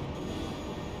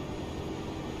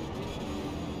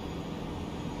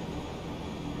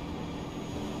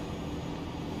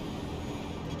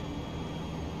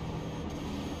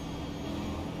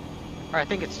 Or I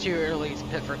think it's too early to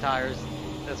pit for tires.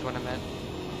 That's what I meant.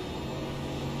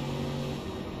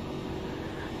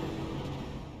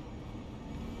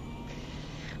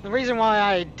 The reason why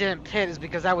I didn't pit is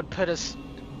because that would put us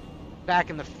back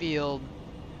in the field.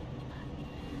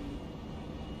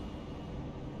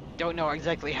 Don't know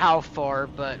exactly how far,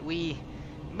 but we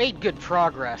made good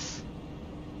progress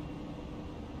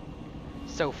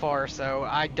so far, so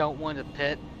I don't want to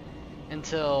pit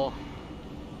until...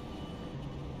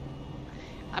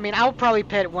 I mean, I'll probably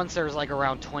pit once there's like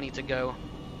around 20 to go.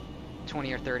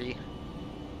 20 or 30.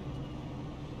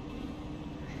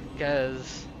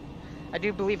 Because I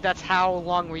do believe that's how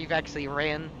long we've actually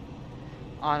ran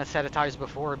on a set of tires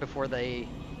before they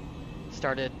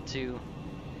started to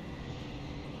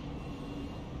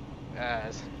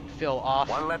fill off.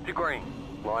 One lap to green.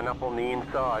 Line up on the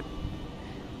inside.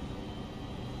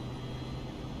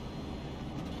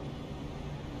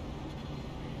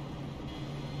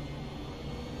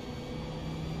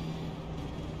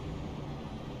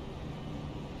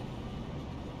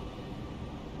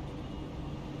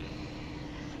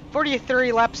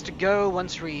 "43 laps to go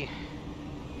once we..."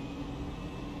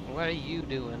 What are you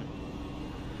doing?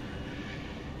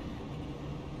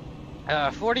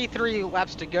 43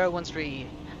 laps to go once we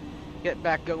get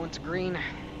back going to green.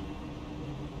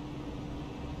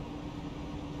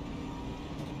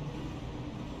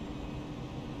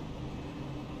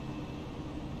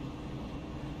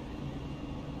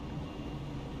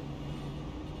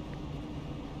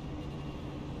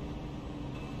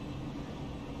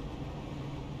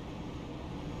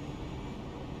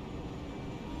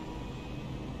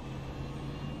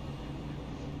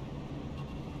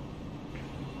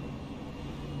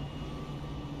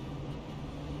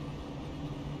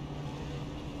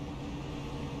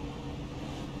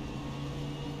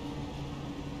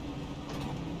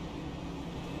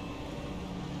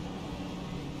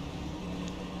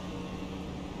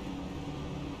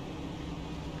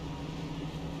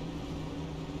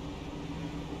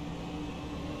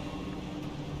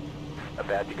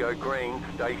 About to go green,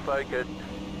 stay focused.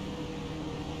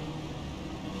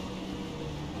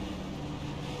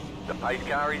 The pace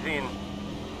car is in.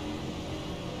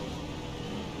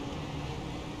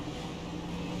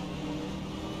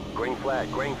 Green flag,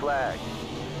 green flag.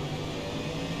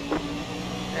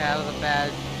 Yeah, that was a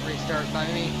bad restart by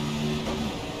me.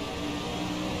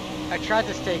 I tried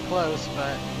to stay close,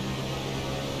 but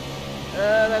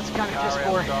that's kind of Car just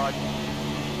poor. outside.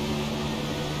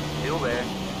 Still there.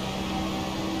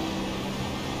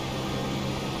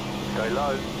 Stay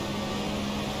low.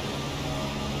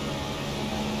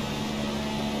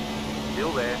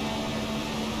 Still there.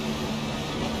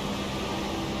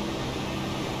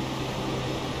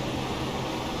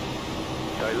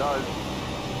 Stay low.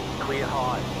 Clear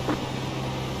high.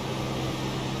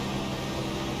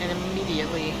 And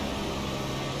immediately,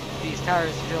 these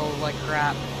tires feel like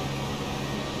crap.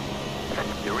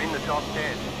 You're in the top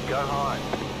 10. Go high.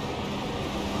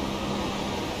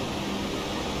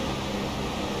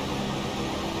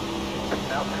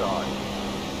 Outside.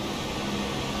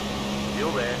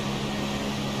 Still there.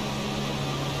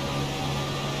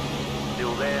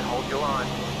 Still there. Hold your line.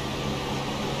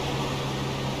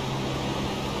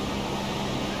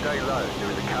 Stay low.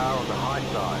 There is a car on the high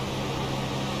side.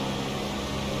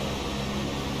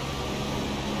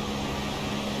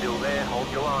 Still there.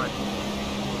 Hold your line.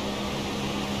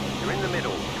 You're in the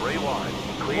middle. 3 wide.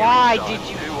 Clear Why inside. did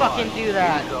you 2 fucking wide. do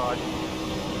that? Inside.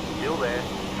 Still there.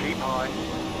 Keep high.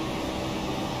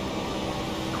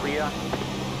 Clear.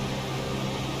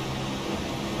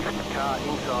 Car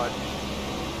inside.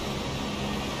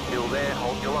 Still there.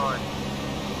 Hold your line.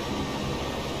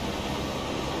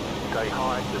 Stay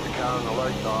high. There's a car on the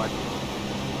low side.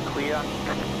 Clear.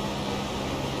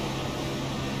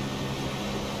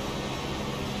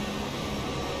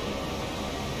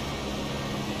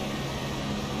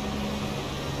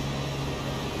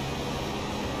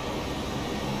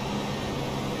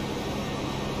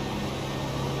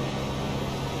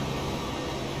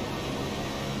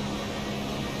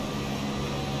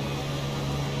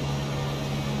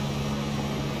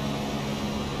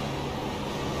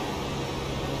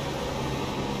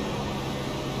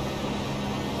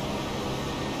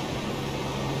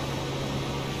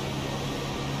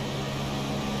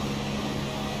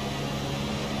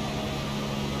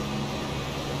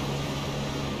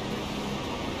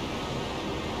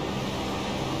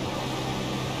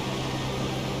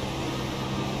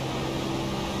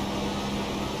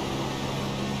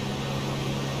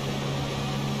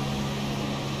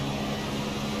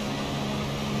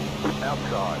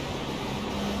 Outside.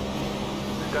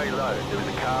 Stay low. There is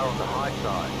a car on the high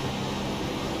side.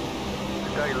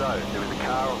 Stay low. There is a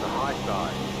car on the high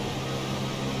side.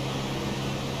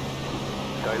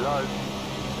 Stay low.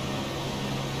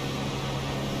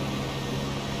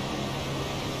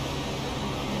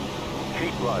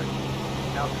 Keep low.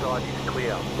 Outside is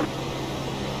clear.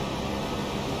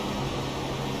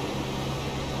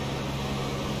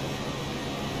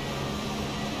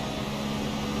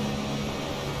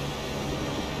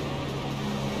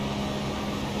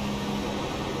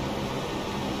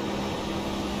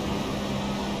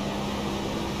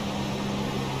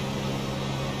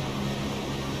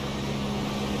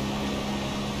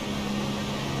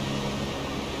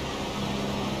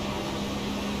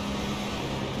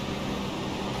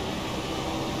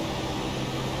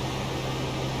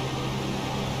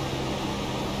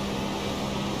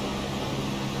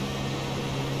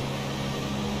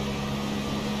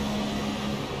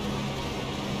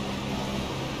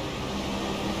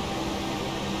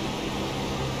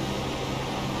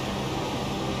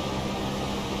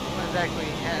 What exactly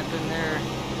happened there?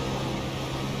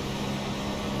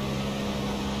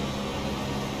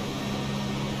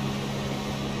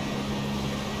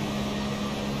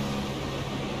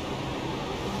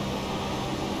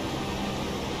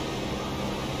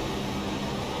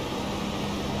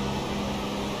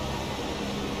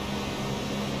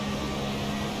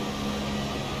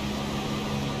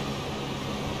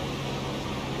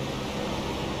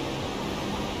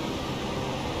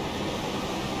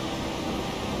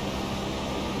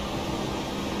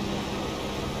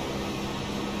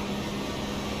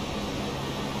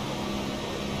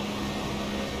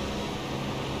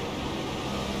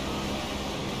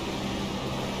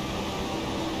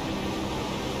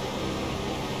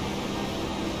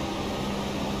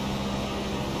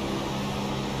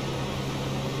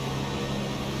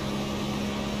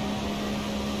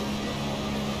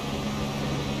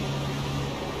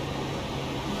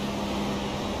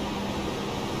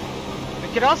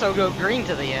 It could also go green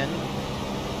to the end,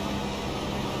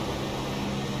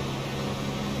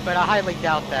 but I highly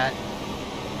doubt that.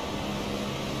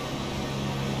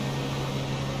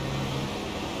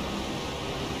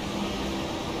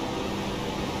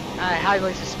 I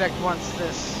highly suspect once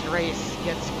this race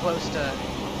gets close to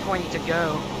 20 to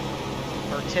go,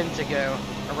 or 10 to go,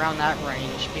 around that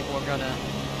range, people are gonna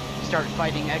start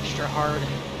fighting extra hard.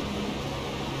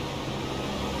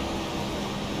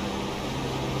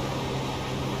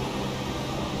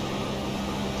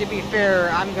 To be fair,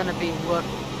 I'm gonna be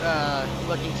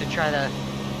looking to try to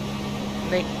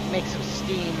make some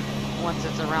steam once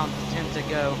it's around 10 to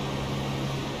go.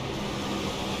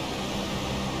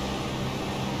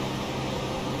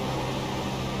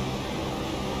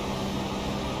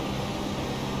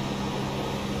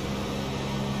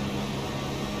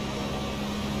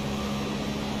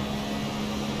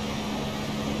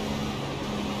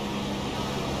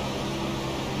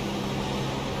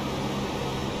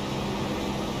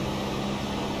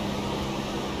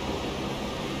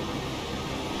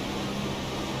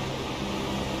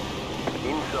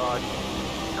 Inside,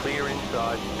 clear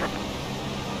inside.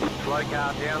 Slow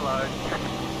car down low.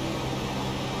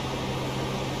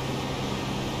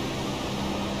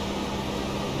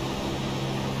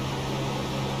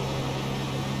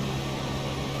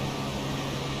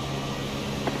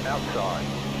 Outside.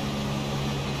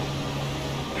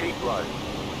 Keep low.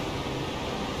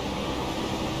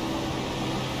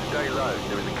 Stay low,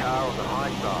 there is a car on the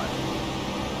high side.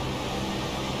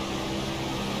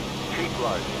 Keep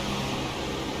low.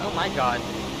 Oh my god.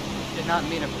 Did not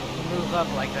mean to move up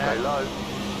like that. Stay low.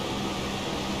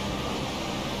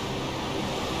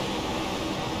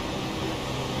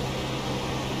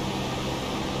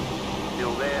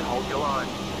 Still there, hold your line.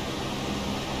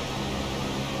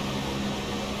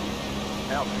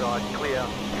 Outside, clear.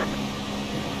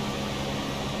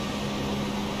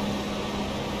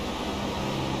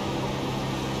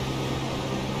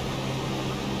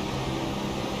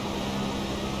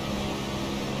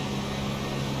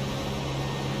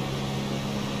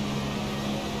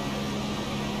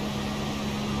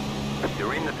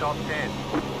 You're in the top 10.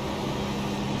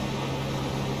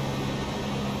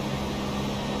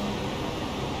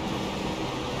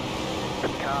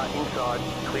 Car inside,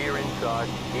 clear inside,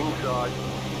 inside.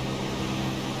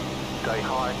 Stay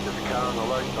high, there's a car on the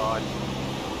low side.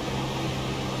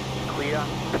 Clear.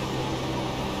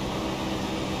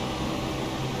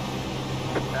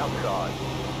 Outside.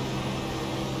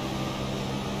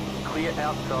 Clear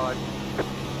outside.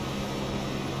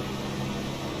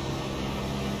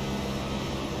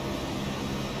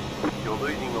 You're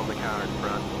losing on the car in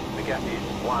front. The gap is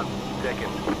 1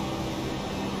 second.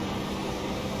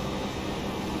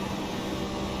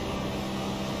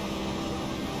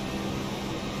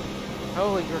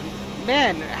 Holy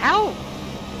man, how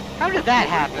did that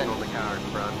happen? On the car in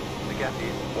front. The gap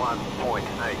is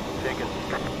 1.8 seconds.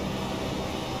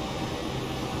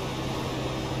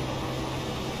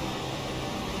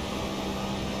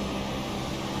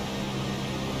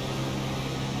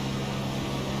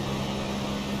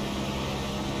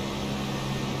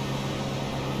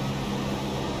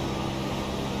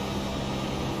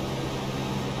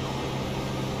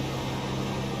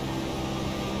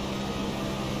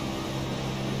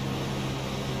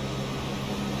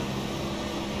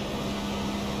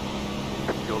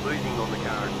 You're losing on the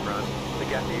car in front. The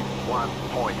gap is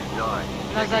 1.9.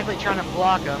 I'm not exactly trying to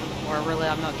block him, or really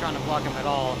I'm not trying to block him at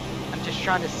all. I'm just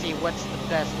trying to see what's the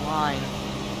best line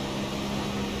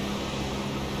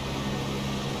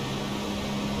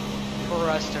for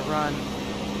us to run.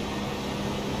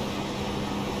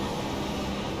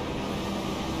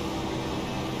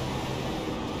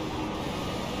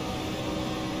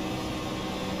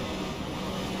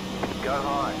 Go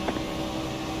high.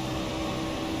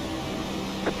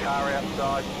 Car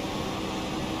outside.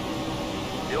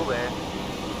 Still there.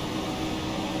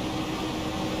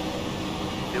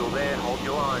 Still there, hold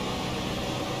your line.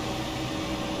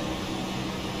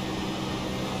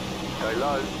 Go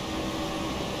low.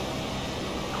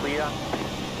 Clear.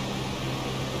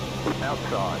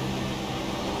 Outside.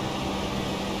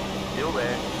 Still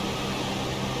there.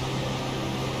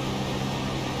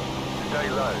 Stay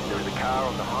low, there is a car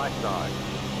on the high side.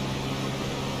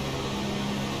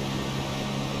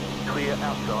 Clear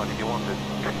outside if you want it.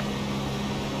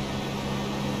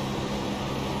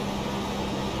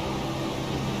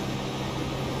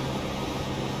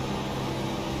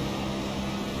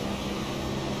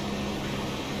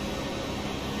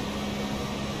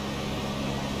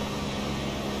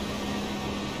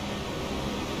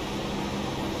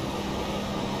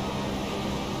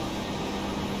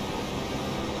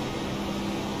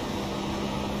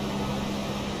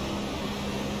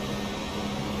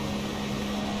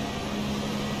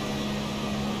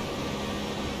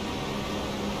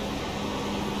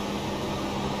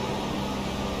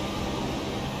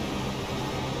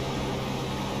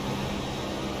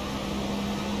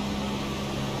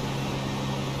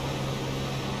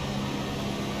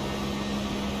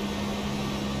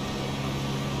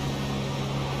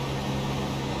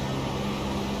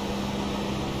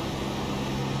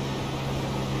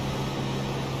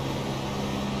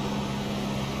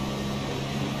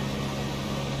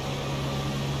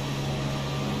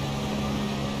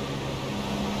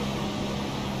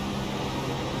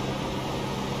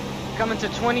 Coming to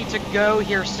 20 to go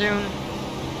here soon.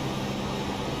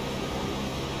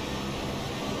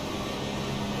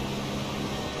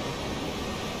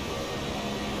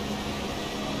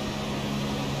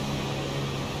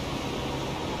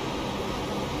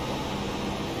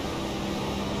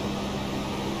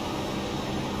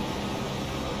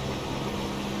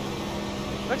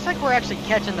 Looks like we're actually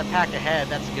catching the pack ahead.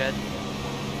 That's good.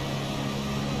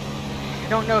 I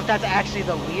don't know if that's actually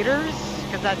the leaders,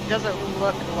 because that doesn't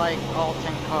look like all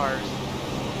 10 cars.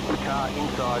 Car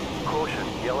inside, caution,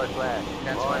 yellow flag.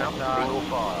 That's Line what I up, thought. single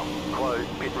file.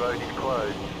 Closed, pit road is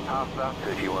closed. Half the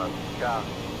 31, car.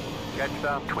 Catch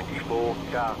the 24,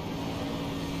 car.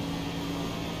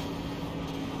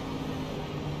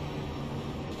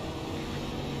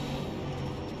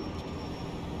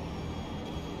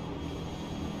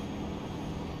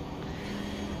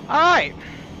 Alright.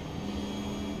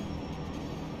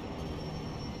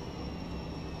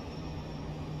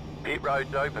 Pit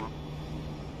road's open.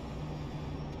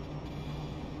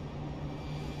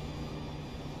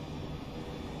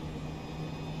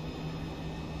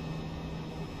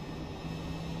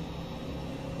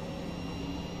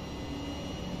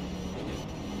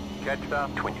 Catch the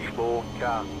 24,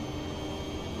 car.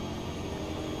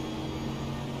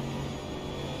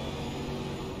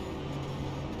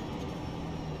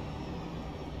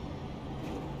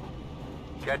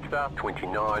 Catch the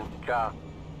 29, car.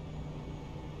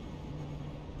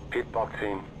 Pit box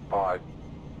in 5,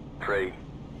 3,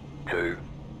 2,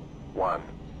 1.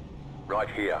 Right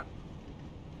here.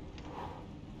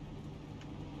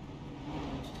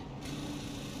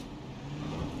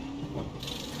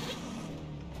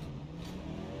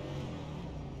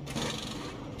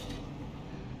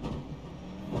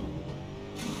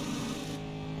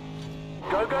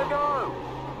 Go, go, go!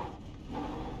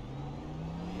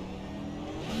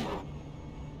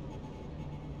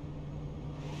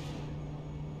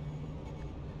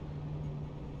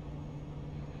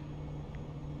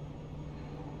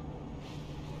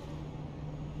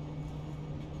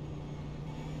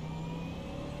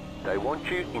 They want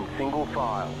you in single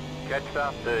file. Catch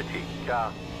the 30,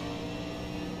 car.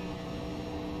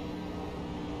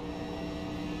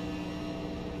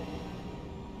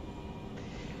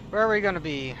 Where are we going to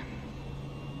be?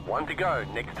 1 to go,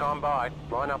 next time by.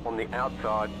 Line up on the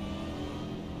outside.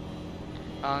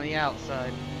 On the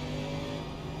outside.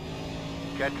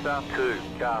 Catch the 2,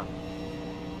 car.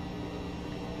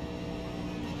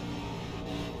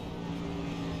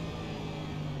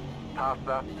 Pass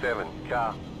the 7,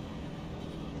 car.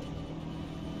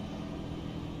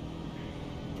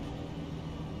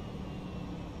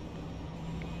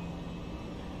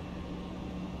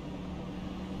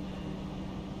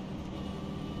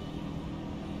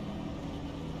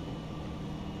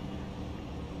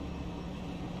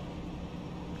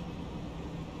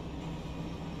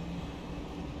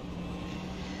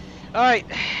 Alright,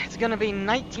 it's gonna be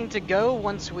 19 to go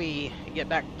once we get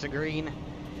back to green.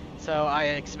 So I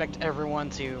expect everyone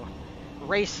to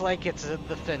race like it's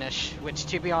the finish, which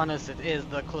to be honest, it is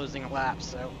the closing lap,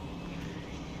 so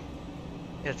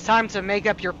it's time to make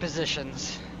up your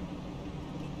positions.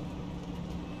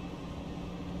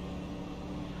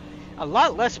 A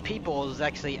lot less people is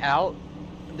actually out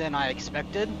than I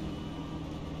expected.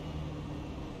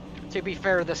 To be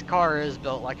fair, this car is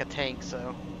built like a tank,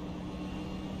 so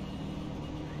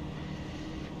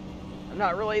I'm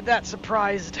not really that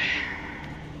surprised.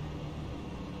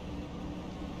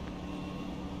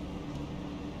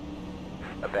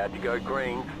 About to go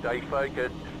green, stay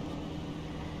focused.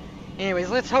 Anyways,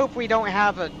 let's hope we don't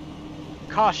have a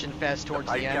caution fest towards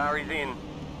the The end. car is in.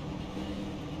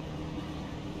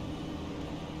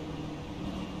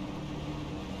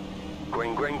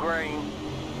 Green, green, green.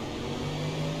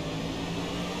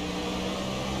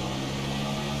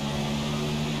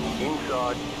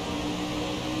 Inside.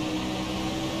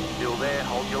 Still there,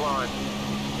 hold your line.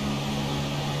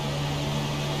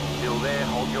 Still there,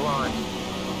 hold your line.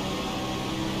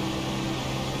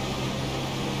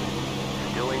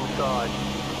 Still inside.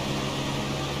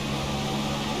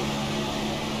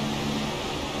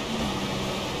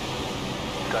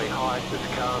 Stay high, there's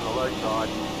a car on the low side.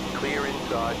 Clear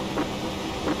inside.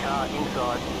 Car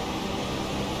inside.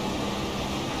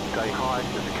 Stay high,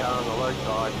 there's a car on the low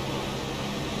side.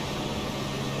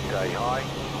 Stay high.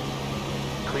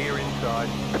 Clear inside.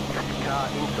 Car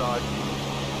inside.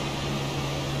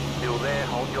 Still there,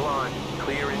 hold your line.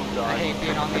 Clear inside. I hate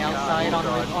being on the Car outside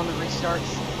inside. on the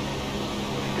restarts.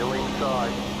 Still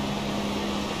inside.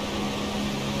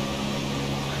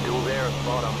 Still there at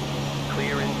bottom.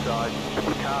 Clear inside.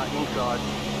 Car inside.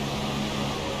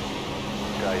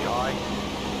 Stay high.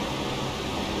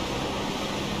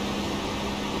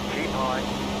 Keep high.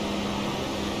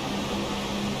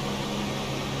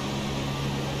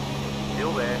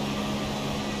 Still there.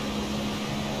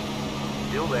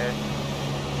 Still there.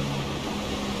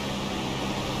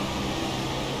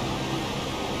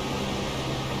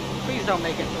 Please don't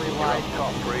make it 3 wide.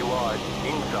 Top 3 wide.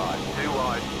 Inside 2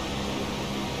 wide.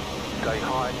 Stay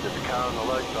high. There's a car on the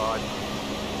low side.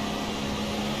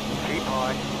 Keep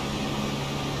high.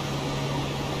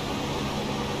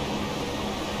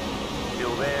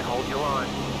 Still there. Hold your line.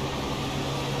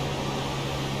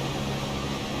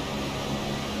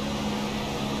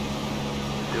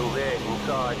 Still there.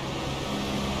 Inside.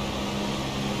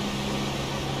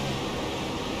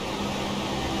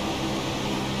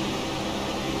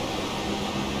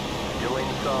 Still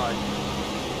inside.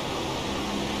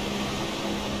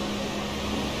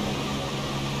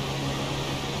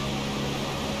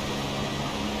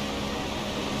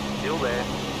 Still there.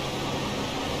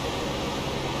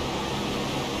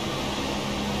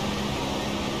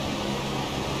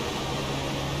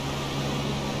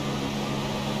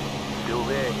 Still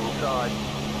there, inside.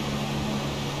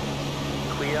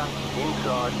 Clear,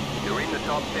 inside. You're in the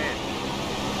top 10.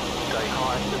 Stay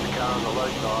high, there's a car on the low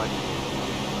side.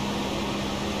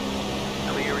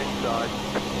 Clear inside.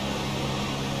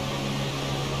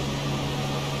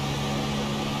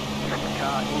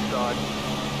 Car inside.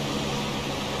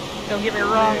 Don't get me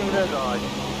wrong,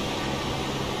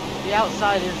 the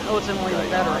outside is ultimately the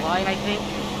better line, I think.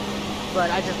 But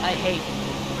I hate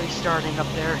restarting up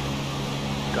there.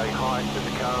 Stay high, there's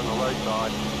a car on the low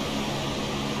side.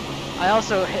 I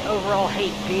also overall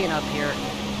hate being up here.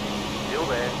 Still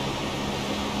there.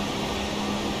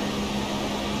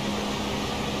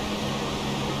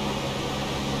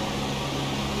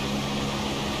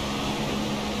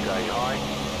 Stay high.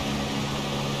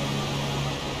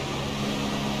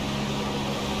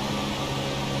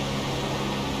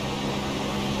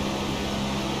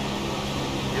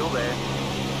 Still there.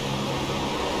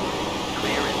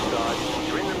 Clear inside.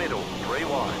 You're in the middle. 3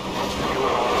 wide. Still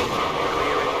high.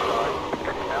 Clear inside.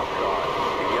 Outside.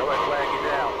 The yellow flag is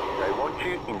out. They want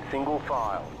you in single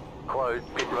file. Closed.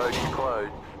 Pit road is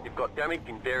closed. You've got damage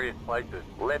in various places.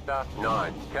 Letter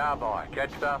 9. Car by.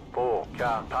 Catcher 4.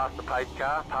 Car. Past the pace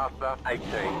car. Past the 18.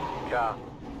 Car.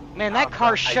 Man, that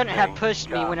car shouldn't have pushed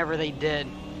me whenever they did.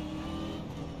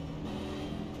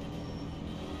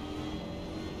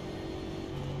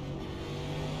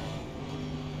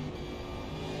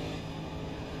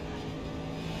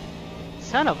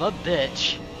 Son of a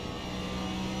bitch.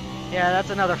 Yeah,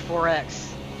 that's another 4X.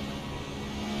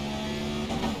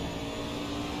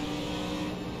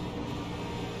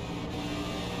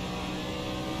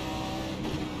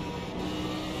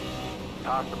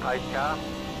 Past the pace car.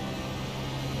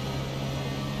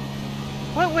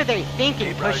 What were they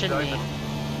thinking Pit road's pushing me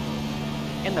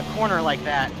open. in the corner like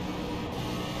that?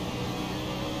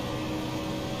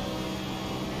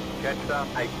 Catcher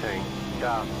 18.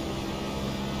 Car.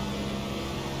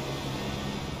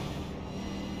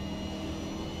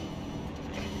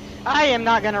 I am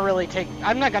not gonna really take.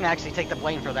 I'm not gonna actually take the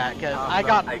blame for that because I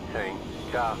got 18.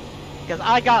 Car.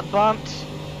 bumped,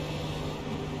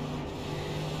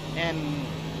 and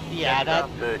yeah, that.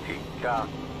 30. Car.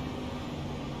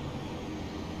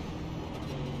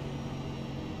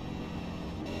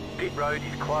 Pit road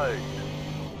is closed.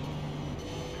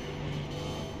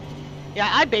 Yeah,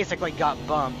 I basically got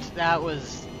bumped. That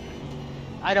was.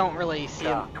 I don't really see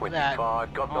Car that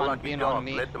 25. Got the on lucky being dot. on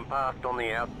me. Let them pass on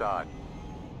the outside.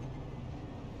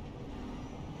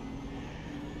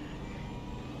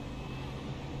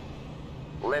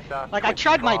 Letter Like I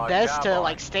tried my 25, best car to by.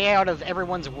 like stay out of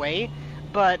everyone's way,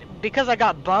 but because I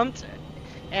got bumped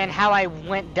and how I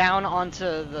went down onto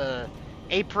the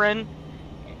apron,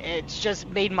 it's just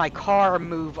made my car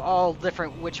move all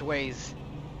different which ways.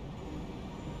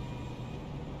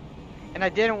 And I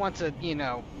didn't want to, you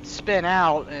know, spin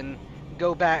out and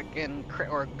go back and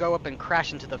or go up and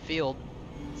crash into the field.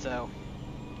 So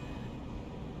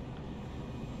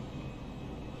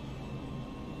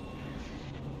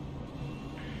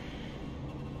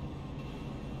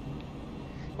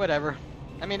whatever.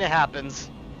 I mean, it happens.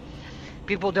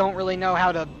 People don't really know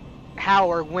how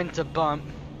or when to bump.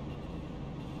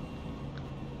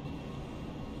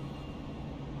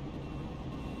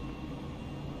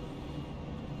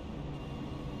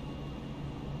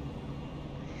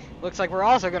 Looks like we're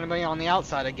also going to be on the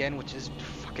outside again, which is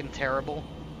fucking terrible.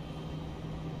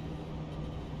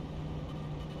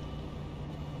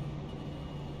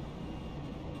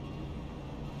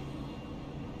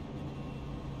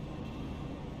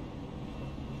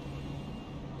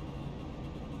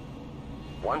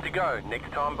 One to go.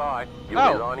 Next time by, you'll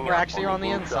Oh, be lining we're up actually on the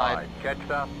inside.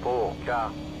 Catcher 4.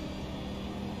 Car.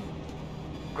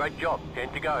 Great job.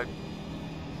 10 to go.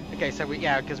 Okay, so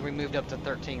yeah, because we moved up to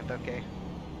 13th. Okay.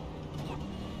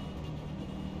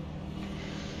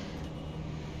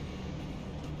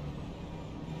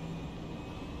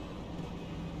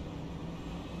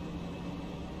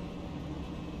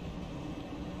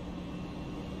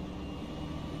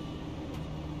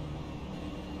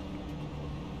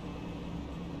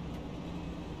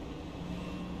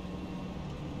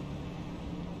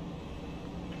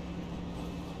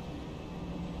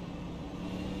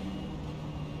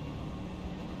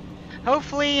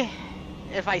 Hopefully,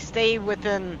 if I stay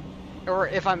within, or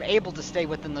if I'm able to stay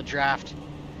within the draft,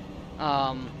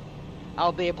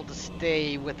 I'll be able to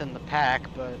stay within the pack,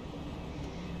 but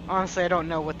honestly, I don't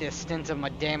know what the extent of my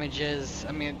damage is.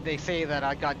 I mean, they say that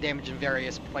I got damage in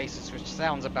various places, which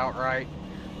sounds about right.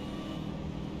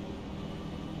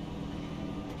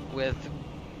 With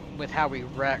how we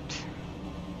wrecked.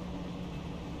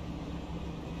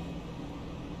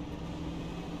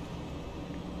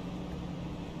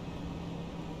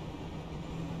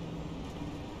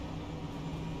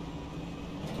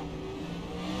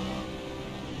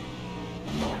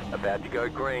 About to go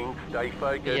green. Stay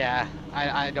focused. Yeah,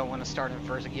 I don't want to start in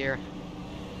first gear.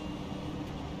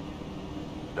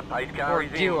 The pace car Or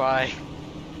is do in. I?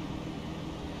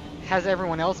 Has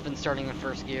everyone else been starting in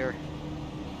first gear?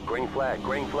 Green flag,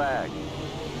 green flag.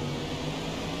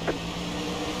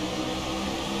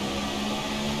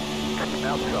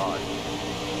 Outside.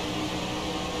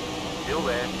 Still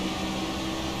there.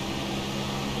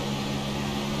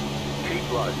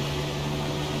 Keep low.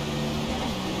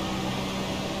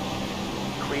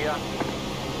 Clear.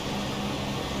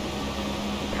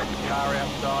 Car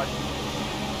outside.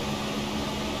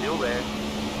 Still there.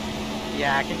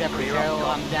 Yeah, I can definitely Clear up tell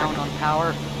top. I'm down on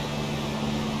power.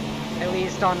 At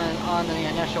least on the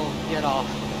initial get off.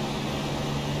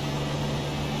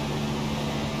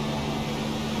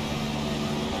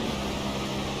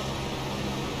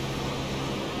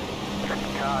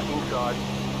 Car inside.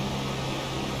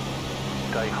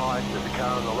 Stay high, there's a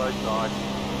car on the low side.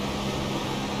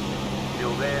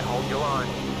 Still there, hold your line.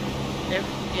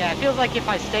 Yeah, it feels like if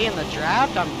I stay in the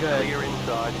draft, I'm good. Clear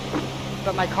inside.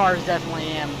 But my car is definitely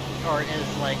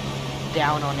is like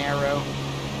down on aero.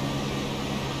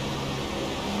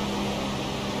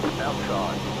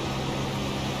 Outside.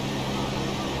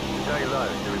 Stay low,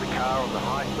 there is a car on the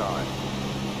high side.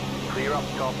 Clear up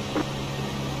top.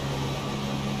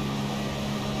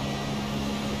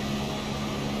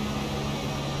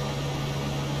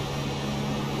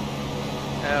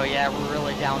 Oh yeah, we're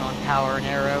really down on power and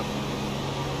aero.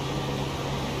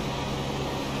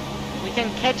 We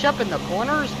can catch up in the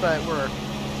corners, but we're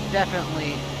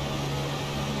definitely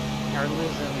are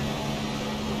losing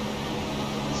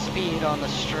speed on the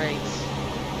straights.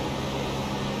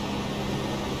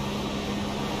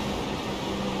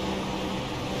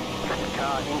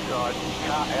 Car inside,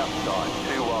 car outside,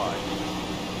 too wide.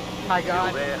 My Still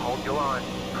God. there, hold your line.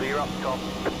 Clear up top.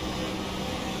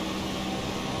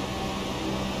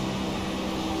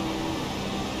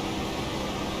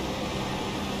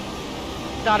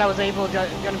 Thought I was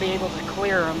gonna be able to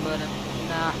clear him, but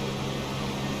nah.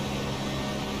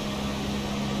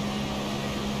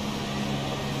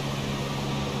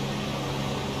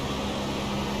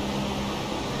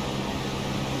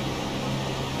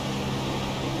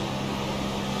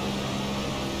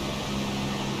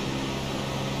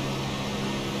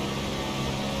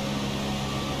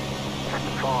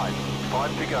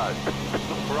 Five to go.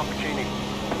 Look for opportunity.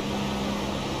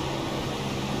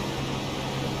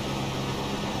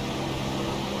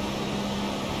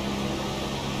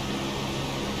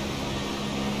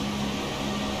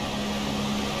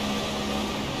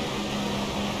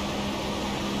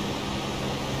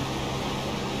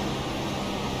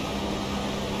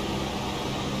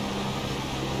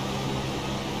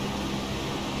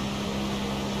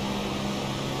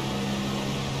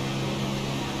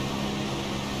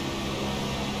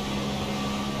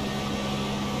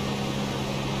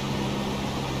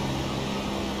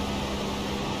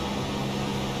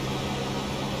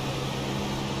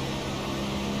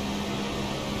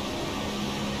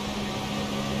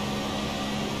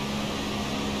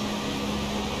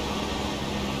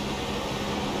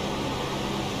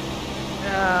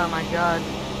 Oh my God.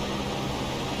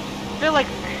 I feel like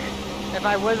if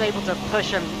I was able to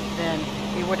push him, then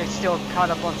he would have still caught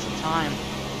up on some time.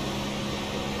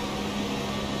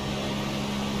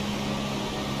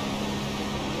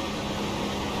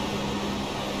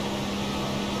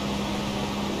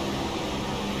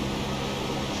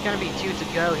 It's gonna be 2 to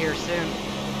go here soon.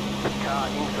 Car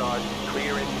inside,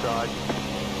 clear inside.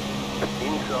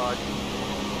 Inside.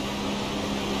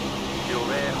 Still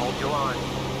there, hold your line.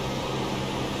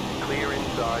 Clear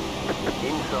inside.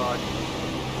 Inside.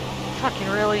 Fucking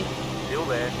really? Still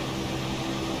there.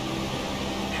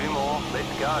 2 more.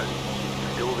 Let's go.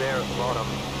 Still there at the bottom.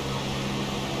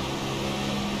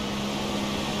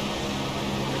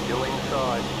 Still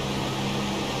inside.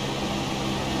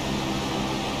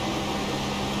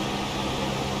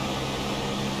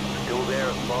 Still there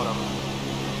at the bottom.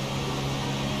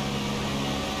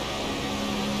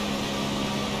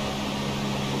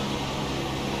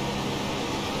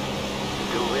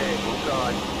 Still there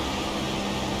inside.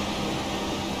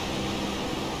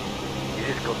 You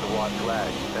just got the white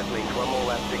flag. That means 1 more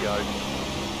lap to go.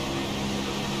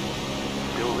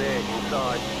 Still there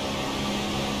inside.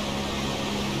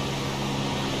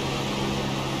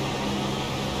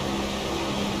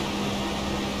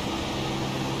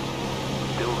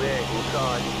 Still there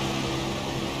inside.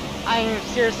 I am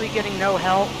seriously getting no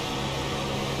help.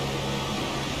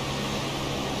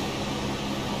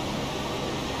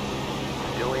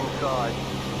 Still inside.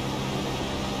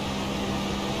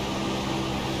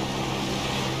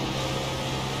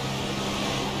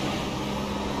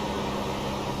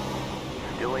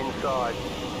 Still inside.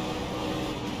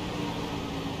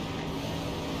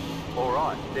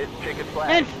 Alright, there's Checkered Flag.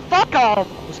 And fuck all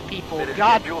those people, Better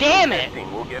god schedule damn some it!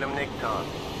 testing. We'll get them next time.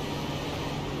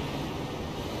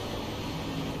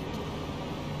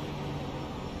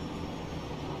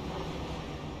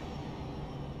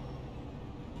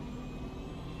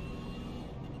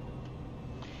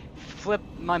 Flip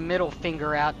my middle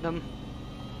finger at them.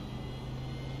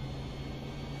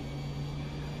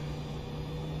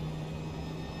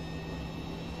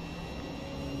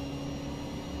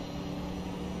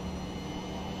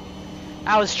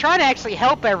 I was trying to actually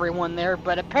help everyone there,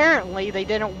 but apparently they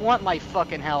didn't want my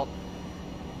fucking help.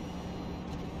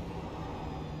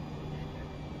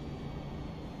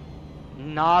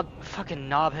 Fucking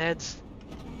knobheads.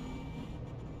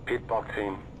 Pit box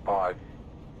in 5,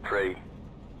 3,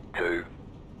 2,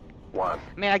 1.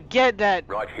 I mean, I get that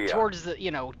Right here. towards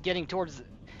the, getting towards the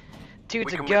two We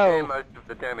to can repair go, most of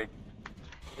the damage.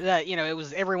 that, it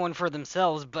was everyone for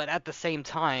themselves, but at the same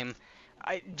time,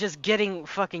 just getting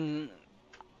fucking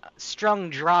strung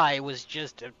dry was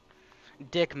just a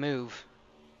dick move.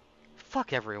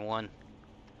 Fuck everyone.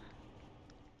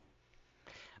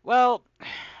 Well,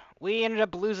 we ended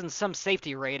up losing some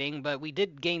safety rating, but we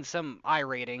did gain some I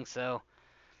rating, so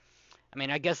I mean,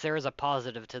 I guess there is a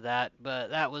positive to that,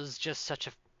 but that was just such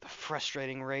a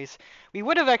frustrating race. We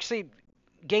would have actually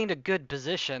gained a good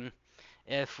position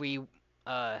if we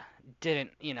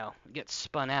didn't, get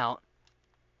spun out.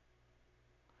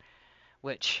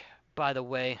 Which, by the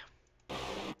way,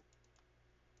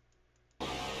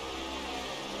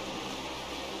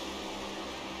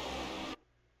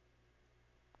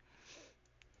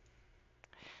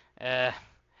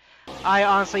 I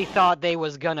honestly thought they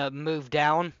was gonna move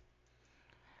down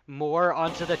more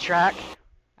onto the track.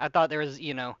 I thought there was,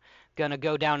 gonna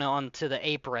go down onto the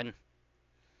apron,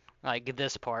 like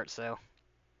this part, so.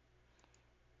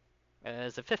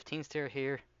 Is the 15 still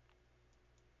here?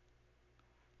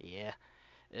 Yeah.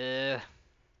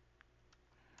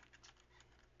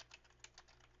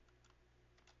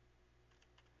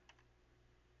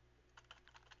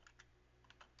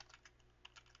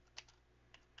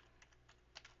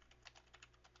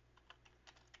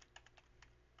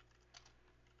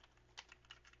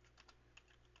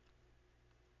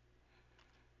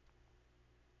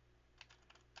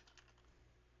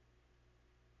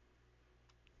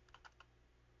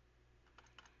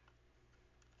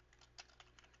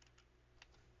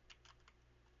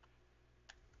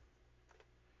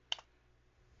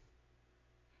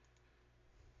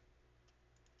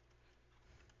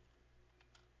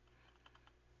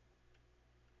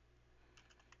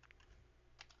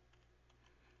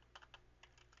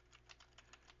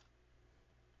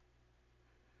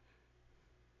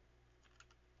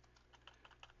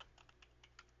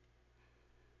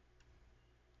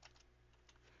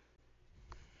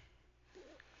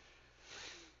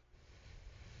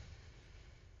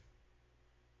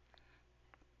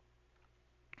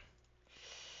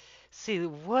 See,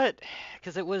 what?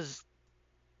 Because it was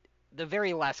the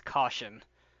very last caution.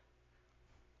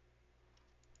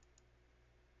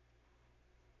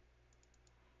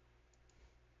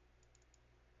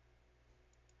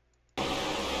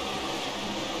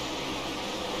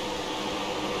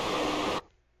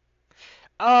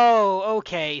 Oh,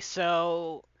 okay,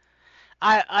 so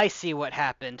I see what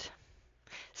happened.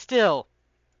 Still,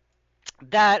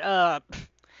 that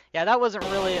yeah, that wasn't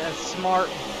really a smart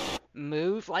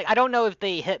move. Like, I don't know if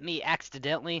they hit me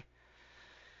accidentally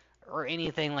or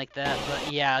anything like that,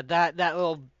 but yeah, that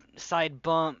little side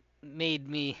bump made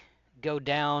me go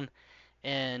down,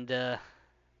 and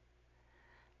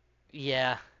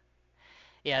yeah,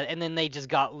 yeah, and then they just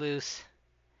got loose,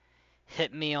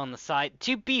 hit me on the side.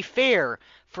 To be fair,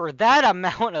 for that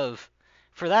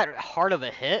for that hard of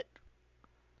a hit,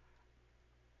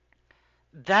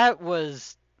 that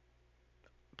was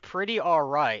pretty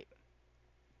alright,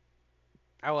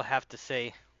 I will have to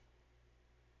say.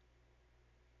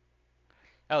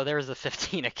 Oh, there's a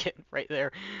 15 again right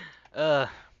there. Uh,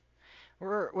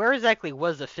 where exactly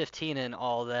was the 15 in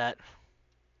all that?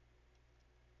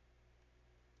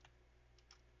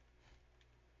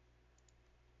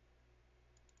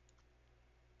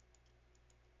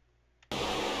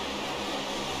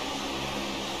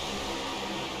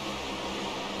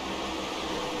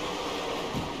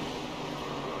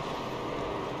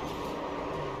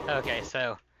 Okay,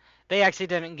 so they actually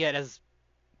didn't get as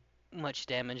much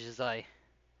damage as I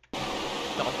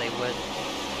thought they would.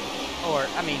 Or,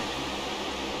 I mean,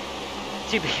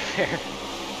 to be fair,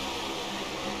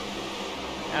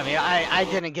 I mean, I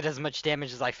didn't get as much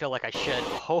damage as I feel like I should.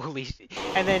 Holy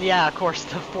and then, yeah, of course,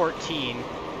 the 14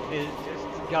 is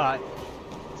just got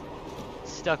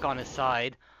stuck on his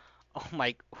side. Oh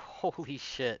my, holy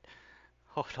shit.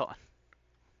 Hold on.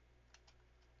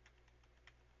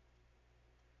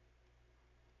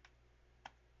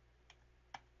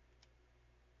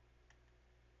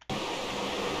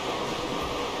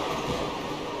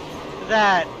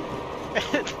 That...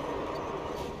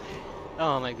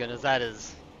 oh my goodness, that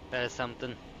is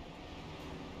something.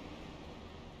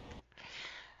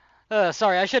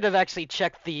 Sorry, I should have actually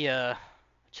checked the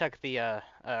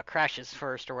crashes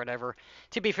first or whatever.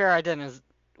 To be fair, I didn't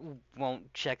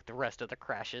won't check the rest of the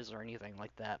crashes or anything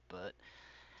like that, but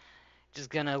just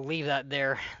gonna leave that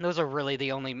there. Those are really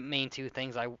the only main two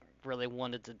things I really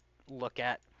wanted to look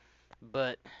at.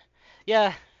 But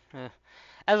yeah,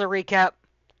 as a recap,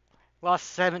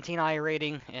 lost 17 I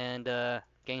rating and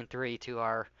gained 3 to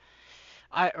our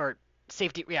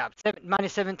safety, yeah,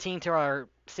 minus 17 to our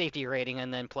safety rating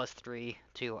and then plus 3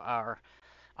 to our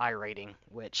I rating,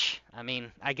 which, I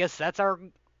mean, I guess that's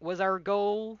was our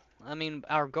goal. I mean,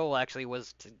 our goal actually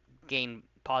was to gain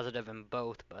positive in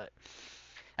both, but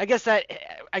I guess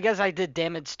I did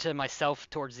damage to myself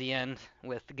towards the end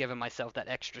with giving myself that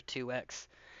extra 2x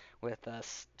with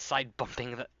side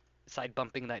bumping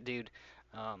that dude.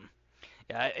 Um,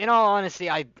 yeah, in all honesty,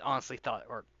 I honestly thought,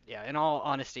 or yeah, in all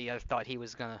honesty, I thought he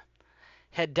was gonna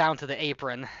head down to the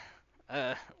apron,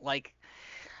 uh, like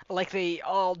they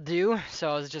all do.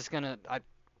 So I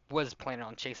was planning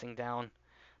on chasing down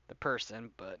the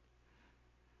person, but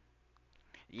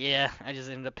yeah, I just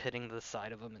ended up hitting the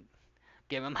side of him and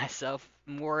giving myself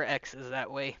more X's that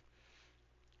way.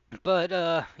 But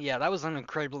yeah, that was an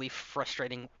incredibly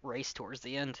frustrating race towards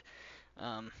the end.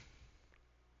 Um,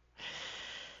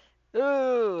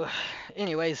 oh,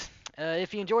 anyways,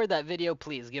 if you enjoyed that video,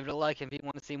 please give it a like. If you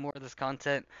want to see more of this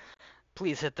content,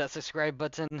 please hit that subscribe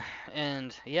button.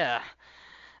 And yeah,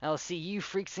 I'll see you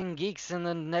freaks and geeks in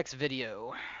the next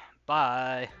video.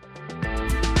 Bye.